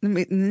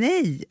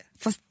 Nej.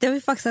 Fast det har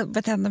vi faktiskt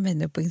börjat hända mig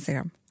nu på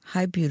Instagram.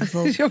 Hi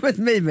beautiful. Jag vet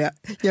mig med.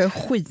 Jag är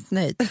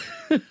skitnöjd.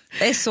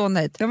 Jag är så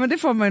nöjd. Ja, men det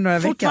får man ju några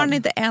veckor. Fortfarande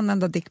inte en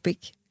enda dickpic.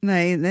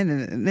 Nej,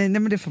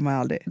 men det får man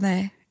aldrig.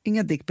 Nej.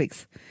 Inga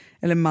dickpics.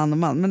 Eller man och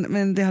man,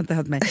 men det har inte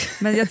hänt mig.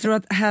 Men jag tror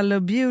att hello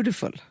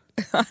beautiful.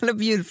 Hello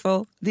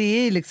beautiful. Det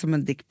är liksom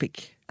en dickpic.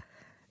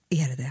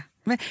 Är det?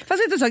 Men,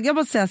 fast inte så, jag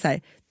måste säga så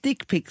här,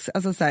 dickpics,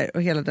 alltså så här,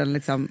 och hela den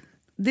liksom,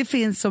 det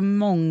finns så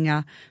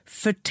många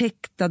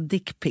förtäckta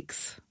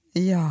dickpics.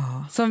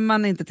 Ja. Som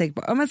man inte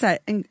tänker på. Ja, men så här,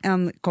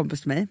 en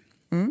kompis till mig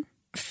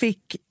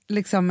fick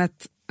liksom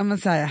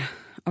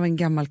av en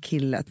gammal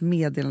kille ett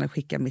meddelande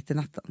skickat mitt i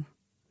natten.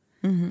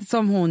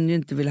 Som hon ju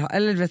inte vill ha.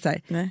 Eller vet, så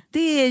här, det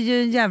är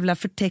ju en jävla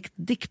förtäckt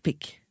dickpic.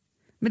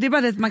 Men det är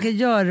bara det att man kan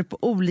göra det på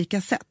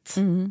olika sätt.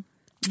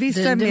 Vissa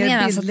är mer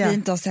menar bildliga. Alltså att vi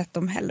inte har sett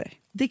dem heller?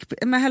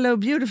 Men hello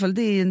beautiful,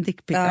 det är ju en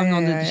dickpic av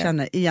någon du inte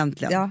känner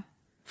egentligen. Ja.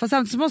 Fast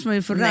samtidigt så måste man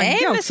ju få ragga också.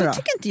 Nej, men så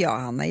tycker inte jag,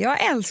 Hanna.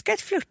 Jag älskar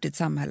ett flirtigt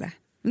samhälle.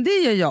 Men det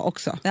gör jag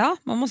också. Ja,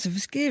 man måste få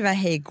skriva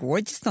hey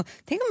gorgeous.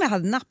 Tänk om jag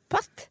hade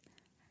nappat.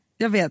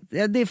 Jag vet,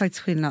 det är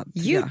faktiskt skillnad.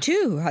 You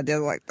too, hade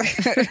jag sagt.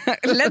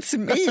 Let's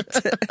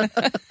meet.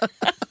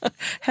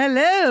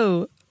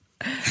 Hello.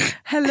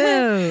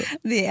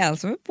 Det är en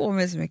som är på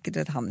mig så mycket. Du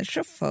vet, han är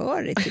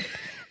chaufför i typ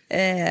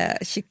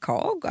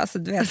Chicago. Alltså,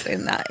 du vet,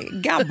 en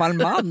gammal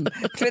man.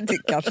 Det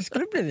kanske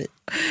skulle bli vi.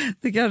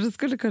 Det kanske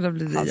skulle kunna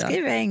bli vi. Han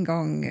skriver en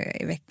gång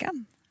i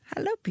veckan.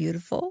 Hello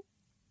beautiful.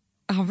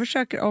 Han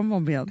försöker om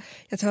och igen.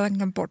 Jag tror han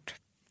glömt bort.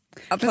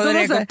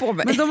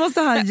 Men då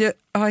måste han ju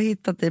ha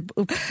hittat dig på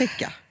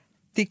upptäcka.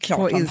 Det är klart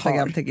på han Instagram,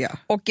 har. tycker jag.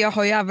 Och jag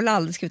har ju väl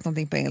aldrig skrivit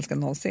någonting på engelska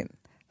någonsin.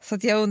 Så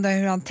att jag undrar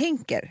hur han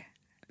tänker.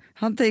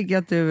 Han tänker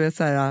att du är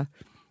så här...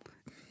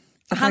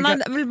 Han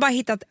har väl bara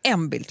hittat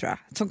en bild, tror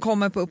jag, som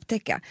kommer på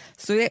upptäcka.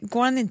 Så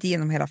går han inte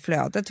igenom hela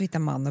flödet och hittar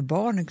man och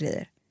barn och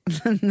grejer.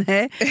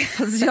 Nej,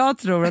 fast jag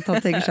tror att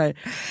han tänker så här,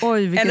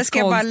 oj vilket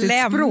konstigt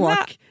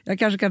språk. Jag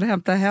kanske kan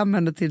hämta hem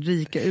henne till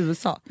rika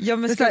USA. Ja,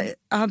 men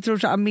han tror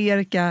att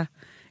Amerika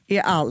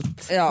är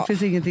allt. Ja. Det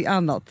finns ingenting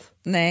annat.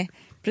 Nej,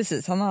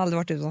 precis. Han har aldrig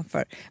varit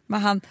utanför.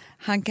 Men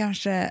han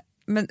kanske...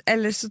 Men,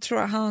 eller så tror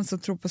han som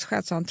tror på sig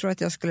själv, så han tror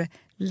att jag skulle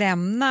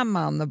lämna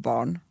man och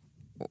barn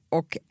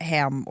och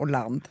hem och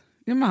land.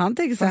 Ja, men han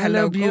tänker så här,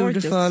 hello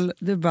beautiful, gorgeous.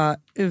 Du bara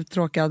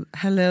uttråkad,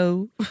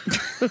 hello.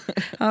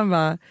 Han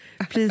bara,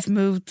 please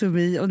move to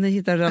me, och ni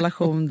hittar en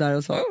relation där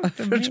och så.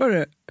 Förstår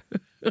du?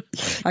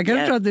 Han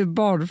kan tro att det är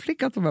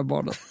barnflicka att de här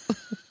barnen.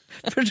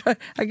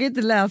 Han kan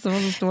inte läsa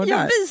vad som står där.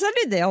 Jag visade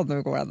ju det honom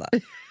igår, Anna.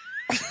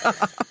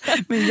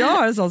 Men jag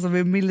har en sån som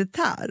är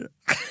militär.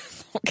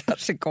 Och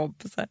kanske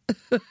kompisar.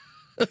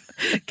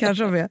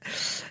 Kanske med.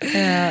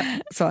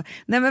 Så.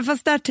 Nej, men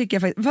fast där tycker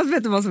jag faktiskt... Fast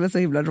vet du vad som är så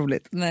himla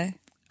roligt? Nej.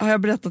 Har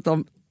jag berättat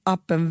om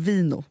appen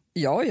Vino?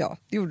 Ja,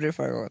 det gjorde det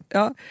förra gången.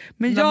 Ja,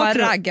 men när man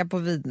raggar på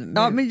vin.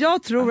 Ja, men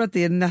jag tror att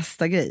det är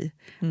nästa grej.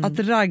 Att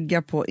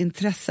ragga på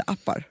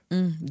intresseappar.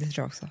 Det tror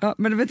jag också. Ja,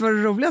 men du vet vad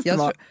det roligaste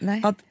var?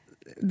 Nej. Att,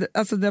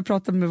 alltså, när jag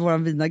pratade med vår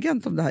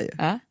vinagent om det här. Ju.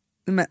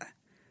 Men,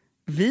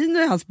 Vino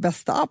är hans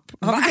bästa app.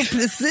 Han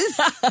precis.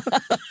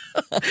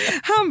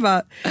 Han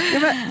bara,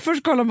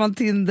 först kollar man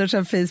Tinder,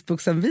 sen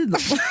Facebook, sen Vino.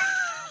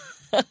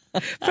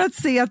 För att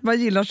se att man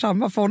gillar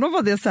samma. För honom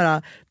var det så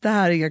här, det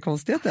här är inga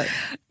konstigheter.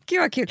 Gud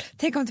vad kul.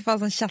 Tänk om det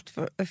fanns en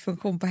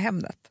chattfunktion på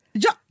Hemnet.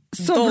 Ja,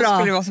 så då bra.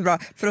 Skulle det vara så bra.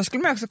 För då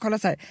skulle man också kolla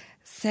så här,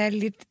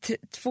 sälj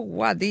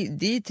tvåa. Det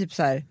är typ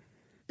så här,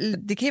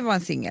 det kan ju vara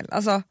en singel.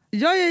 Alltså,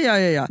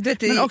 ja.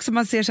 Vet, men också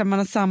man ser att man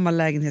har samma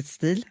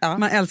lägenhetsstil. Ja.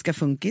 Man älskar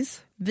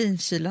funkis.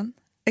 Vinkylen.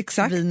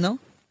 Exakt. Vino.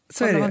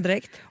 Så är det. Man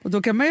direkt. Och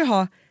då kan man ju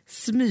ha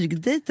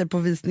smygdejter på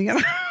visningarna.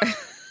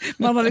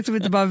 Man har liksom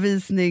inte bara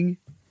visning.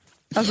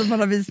 Alltså man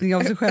har visning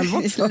av sig själv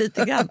också.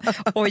 Lite grann.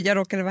 Oj, jag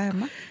råkade vara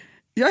hemma.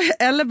 Ja,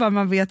 eller bara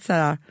man vet så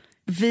här,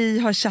 vi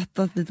har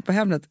chattat lite på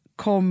Hemnet.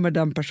 Kommer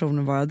den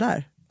personen vara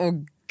där? Åh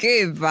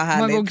gud vad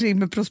härligt. Man går omkring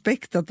med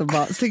prospektet och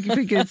bara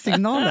skickar ut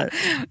signaler.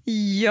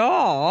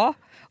 Ja,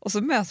 och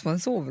så möts man i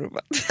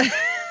sovrummet.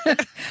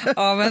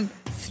 Av en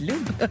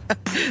slump.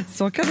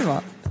 Så kan det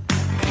vara.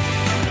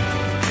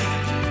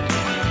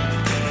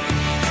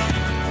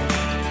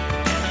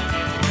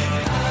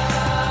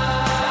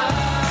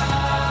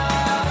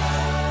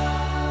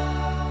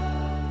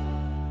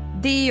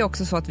 Det är ju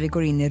också så att vi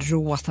går in i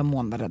rosa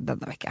månaden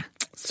denna vecka.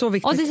 Så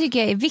viktigt. Och det tycker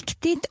jag är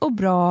viktigt och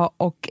bra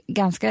och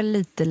ganska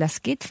lite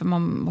läskigt för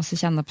man måste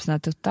känna på sina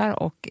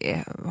tuttar och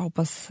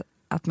hoppas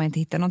att man inte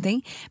hittar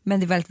någonting. Men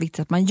det är väldigt viktigt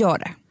att man gör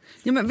det.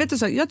 Ja, men vet du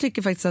så, jag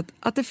tycker faktiskt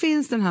att det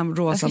finns den här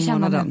rosa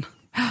månaden.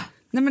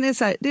 Nej, men det är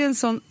så här, det är en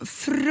sån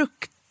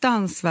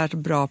fruktansvärt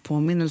bra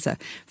påminnelse.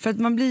 För att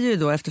man blir ju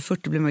då, efter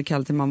 40 blir man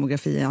kallad till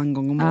mammografi en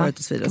gång om året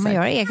och så vidare. Kan man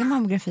göra egen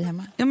mammografi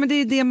hemma? Ja, men det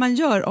är det man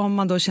gör om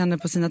man då känner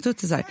på sina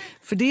tuttisar.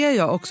 För det har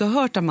jag också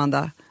hört,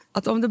 Amanda,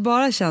 att om det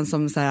bara känns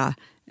som så här,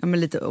 ja, men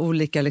lite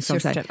olika liksom,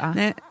 så här,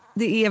 nej,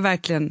 det är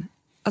verkligen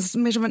alltså,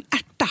 mer som en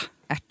ärta.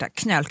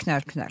 Knöl.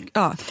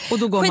 Ja, och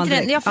då går skit man i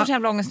det, jag får så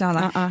jävla ångest nu,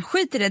 Hanna.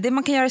 Skit i det, det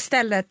man kan göra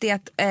istället är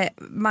att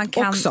man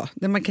kan... Också,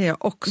 det man kan göra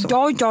också.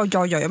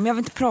 Ja, men jag vill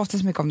inte prata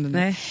så mycket om det nu.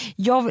 Nej.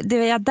 Det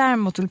jag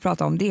däremot vill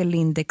prata om, det är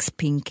Lindex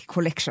Pink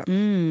Collection.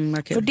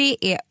 Okay. För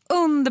det är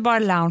underbara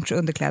lounge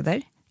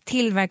underkläder,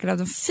 tillverkade av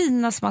de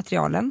finaste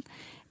materialen,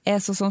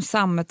 såsom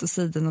sammet och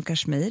siden och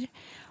kashmir.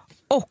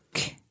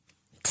 Och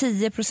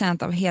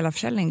 10% av hela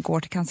försäljningen går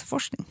till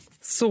cancerforskning.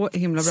 Så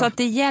himla bra. Så att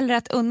det gäller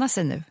att unna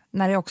sig nu,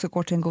 när det också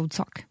går till en god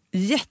sak.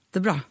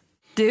 Jättebra.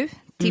 Du,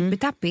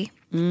 tippitappi.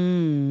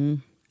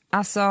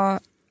 Alltså...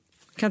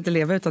 Kan inte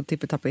leva utan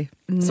tippitappi.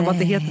 Som att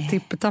det heter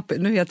tippitappi.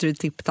 Nu heter det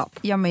tipptapp.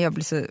 Ja, men jag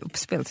blir så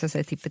uppspelt så jag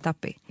säger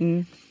tippitappi.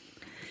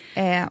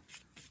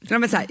 Ja,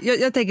 men så här,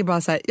 jag tänker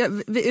bara så här,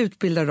 vi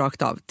utbildar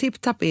rakt av.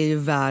 Tipptapp är ju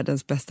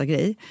världens bästa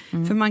grej.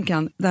 För man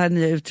kan, det här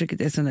nya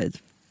uttrycket är så nöjd.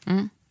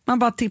 Man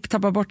bara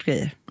tipptappar bort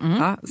grejer.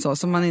 Ja,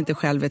 så man inte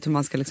själv vet hur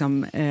man ska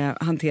liksom,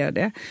 hantera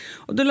det.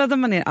 Och då laddar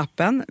man ner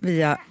appen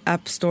via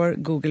App Store,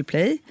 Google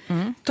Play.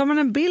 Tar man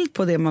en bild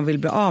på det man vill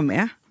bli av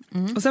med.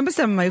 Och sen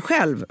bestämmer man ju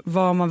själv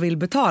vad man vill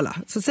betala.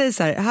 Så säg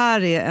så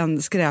här är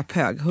en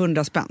skräphög,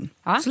 100 spänn.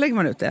 Så lägger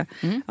man ut det.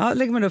 Ja,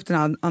 lägger man upp den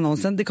här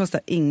annonsen, det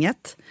kostar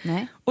inget.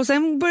 Nej. Och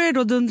sen börjar det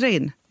då dundra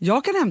in.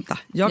 Jag kan hämta.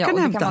 Jag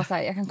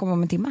kan komma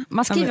om en timme.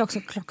 Man skriver också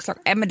klockslag.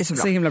 Men det är så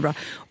bra. Så himla bra.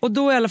 Och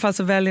då i alla fall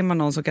så väljer man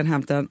någon som kan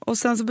hämta den. Och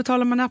sen så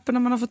betalar man appen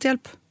när man har fått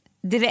hjälp.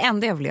 Det är det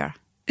enda jag vill göra.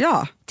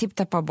 Ja.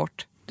 Tipptappa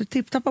bort. Du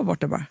tipptappar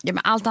bort det bara. Ja,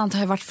 men allt annat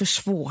har ju varit för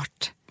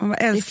svårt.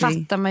 Det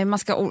fattar man ju. Man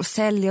ska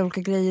sälja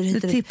olika grejer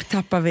hit. Nu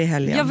tipptappar vi i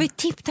helgen. Jag vill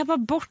tipptappa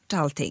bort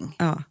allting.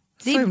 Ja.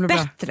 Det är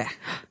bättre. Bra.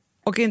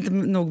 Och inte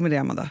nog med det,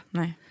 Amanda.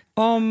 Nej.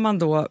 Om man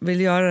då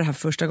vill göra det här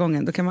första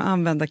gången, då kan man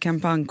använda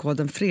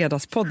kampanjkoden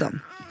Fredagspodden.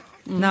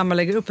 När man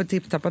lägger upp en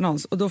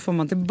tipptappannons. Och då får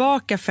man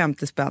tillbaka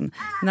 50 spänn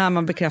när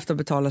man bekräftar och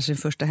betalar sin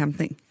första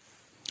hämtning.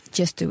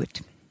 Just do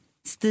it.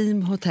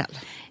 Steam Hotel.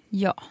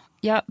 Ja,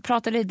 jag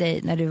pratade i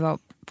dig när du var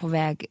på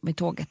väg med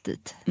tåget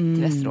dit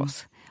till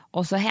Västerås.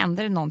 Och så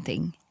hände det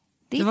någonting.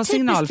 Det var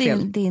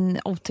typiskt din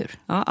otur.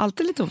 Ja,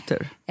 alltid lite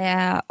otur.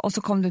 Och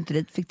så kom du inte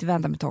dit, fick du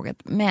vända med tåget.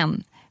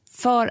 Men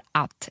för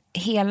att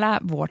hela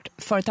vårt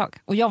företag,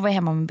 och jag var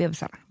hemma med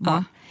bebisar,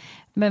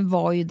 men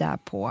var ju där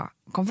på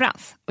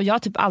konferens. Och jag har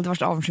typ aldrig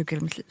varit avundsjuk i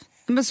mitt liv.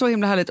 Men så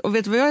himla härligt. Och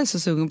vet du vad jag är så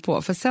sugen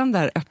på? För sen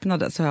där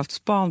öppnade så har jag haft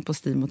span på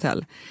Steam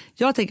Hotel.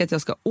 Jag tänker att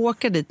jag ska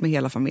åka dit med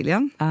hela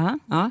familjen.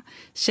 Ja,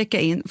 checka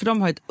in, för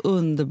de har ett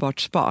underbart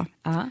spa.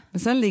 Men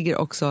sen ligger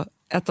också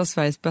ett av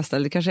Sveriges bästa,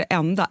 eller kanske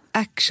enda,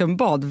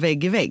 actionbad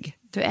vägg i vägg.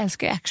 Du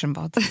älskar ju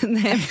actionbad.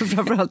 Nej, men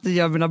framförallt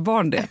gör mina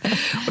barn det.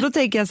 Och då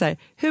tänker jag så här,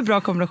 hur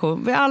bra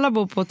kombination. Vi alla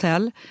bor på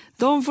hotell.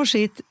 De får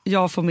sitt,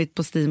 jag får mitt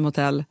på Steam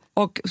Hotel.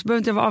 Och så behöver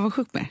inte jag vara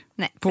avundsjuk med.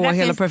 Nej, på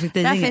hela Perfect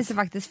Day. Där finns det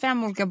faktiskt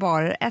 5 olika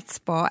barer, ett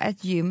spa,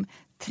 ett gym,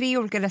 3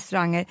 olika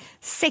restauranger,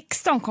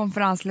 16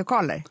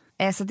 konferenslokaler.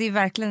 Så det är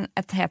verkligen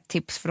ett hett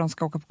tips för de som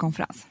ska åka på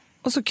konferens.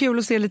 Och så kul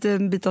att se lite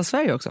en bit av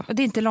Sverige också. Och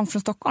det är inte långt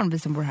från Stockholm, vi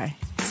som bor här.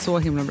 Så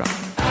himla bra.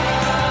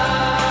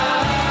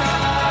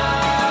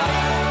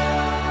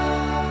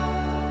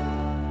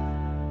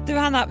 Du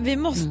Hanna,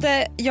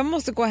 jag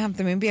måste gå och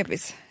hämta min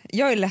bebis.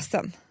 Jag är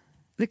ledsen.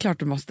 Det är klart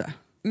du måste.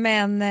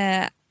 Men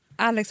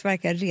Alex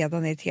verkar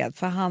redan irriterad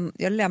för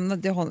jag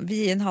lämnade honom,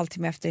 vi är en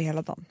halvtimme efter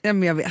hela dagen. Ja,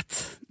 men jag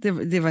vet.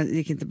 Det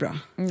gick inte bra.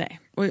 Nej.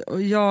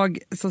 Och jag,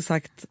 som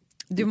sagt...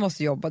 Du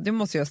måste jobba, du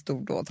måste göra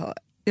stordåd.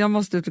 Jag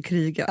måste ut och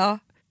kriga. Ja.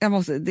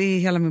 Det är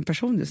hela min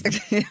person just nu.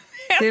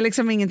 Det är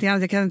liksom ingenting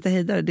annat, jag kan inte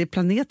hejda det. Det är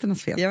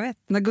planeternas fel. Jag vet.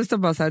 När Gustav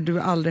bara så här, du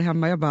är aldrig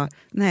hemma. Jag bara,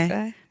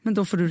 nej. Men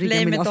då får du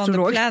ringa min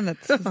astrolog. Blame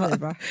it on the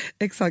planet.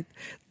 Exakt.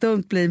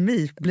 Don't blame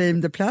me,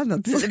 blame the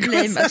planet.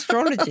 Blame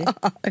astrology.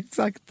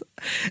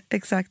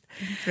 Exakt.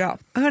 Bra.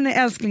 Hörrni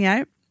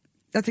älsklingar,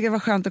 jag tycker det var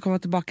skönt att komma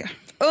tillbaka.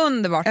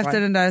 Underbart.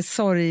 Efter den där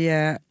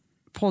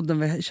sorgepodden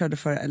vi körde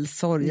för, eller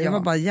sorg, det var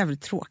bara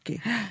jävligt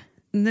tråkig.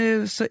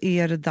 Nu så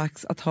är det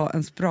dags att ha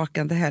en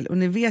sprakande helg. Och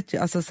ni vet ju,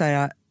 alltså så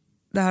här,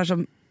 det här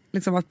som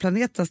liksom att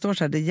planeten står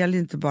så här, det gäller ju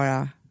inte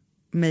bara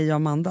mig och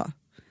Amanda.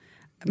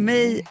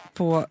 Mig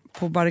på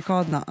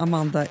barrikaderna,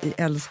 Amanda i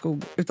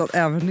Älskog, utan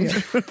även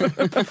er.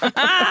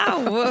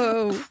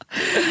 Wow.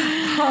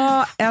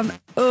 Ha en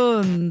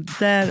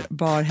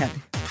underbar helg.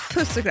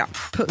 Puss och kram.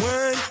 Puss. 1,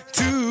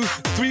 2,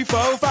 3,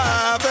 4, 5.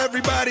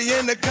 Everybody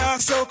in the car,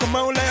 so come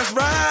on, let's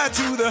ride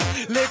to the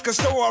liquor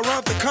store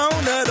around the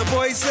corner. The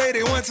boys say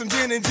they want some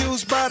gin and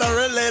juice, but I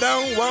really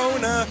don't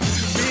wanna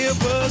be a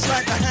buzz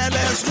like I had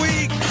last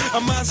week. I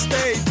must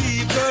stay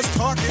deep, cause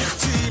talk is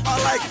cheap. I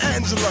like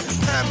Angela,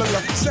 Pamela,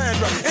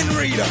 Sandra, and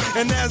Rita.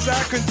 And as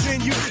I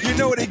continue, you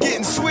know they're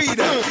getting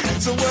sweeter.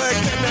 So what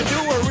can I do?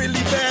 I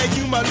really bag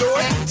you, my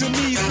lord. To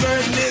me,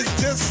 flirting is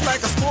just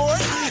like a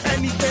sport.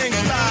 Anything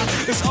fly,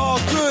 it's all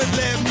good.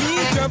 Let me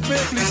jump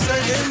in, please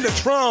sing in the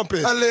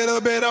trumpet. A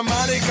little bit of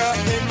Monica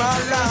in my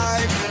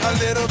life. A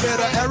little bit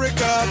of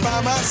Erica by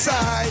my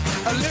side.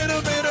 A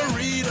little bit of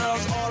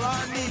Rita's all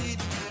I need.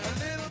 A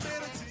little bit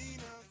of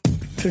Tina.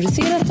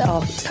 Producerat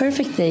av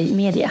Perfect Day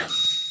Media.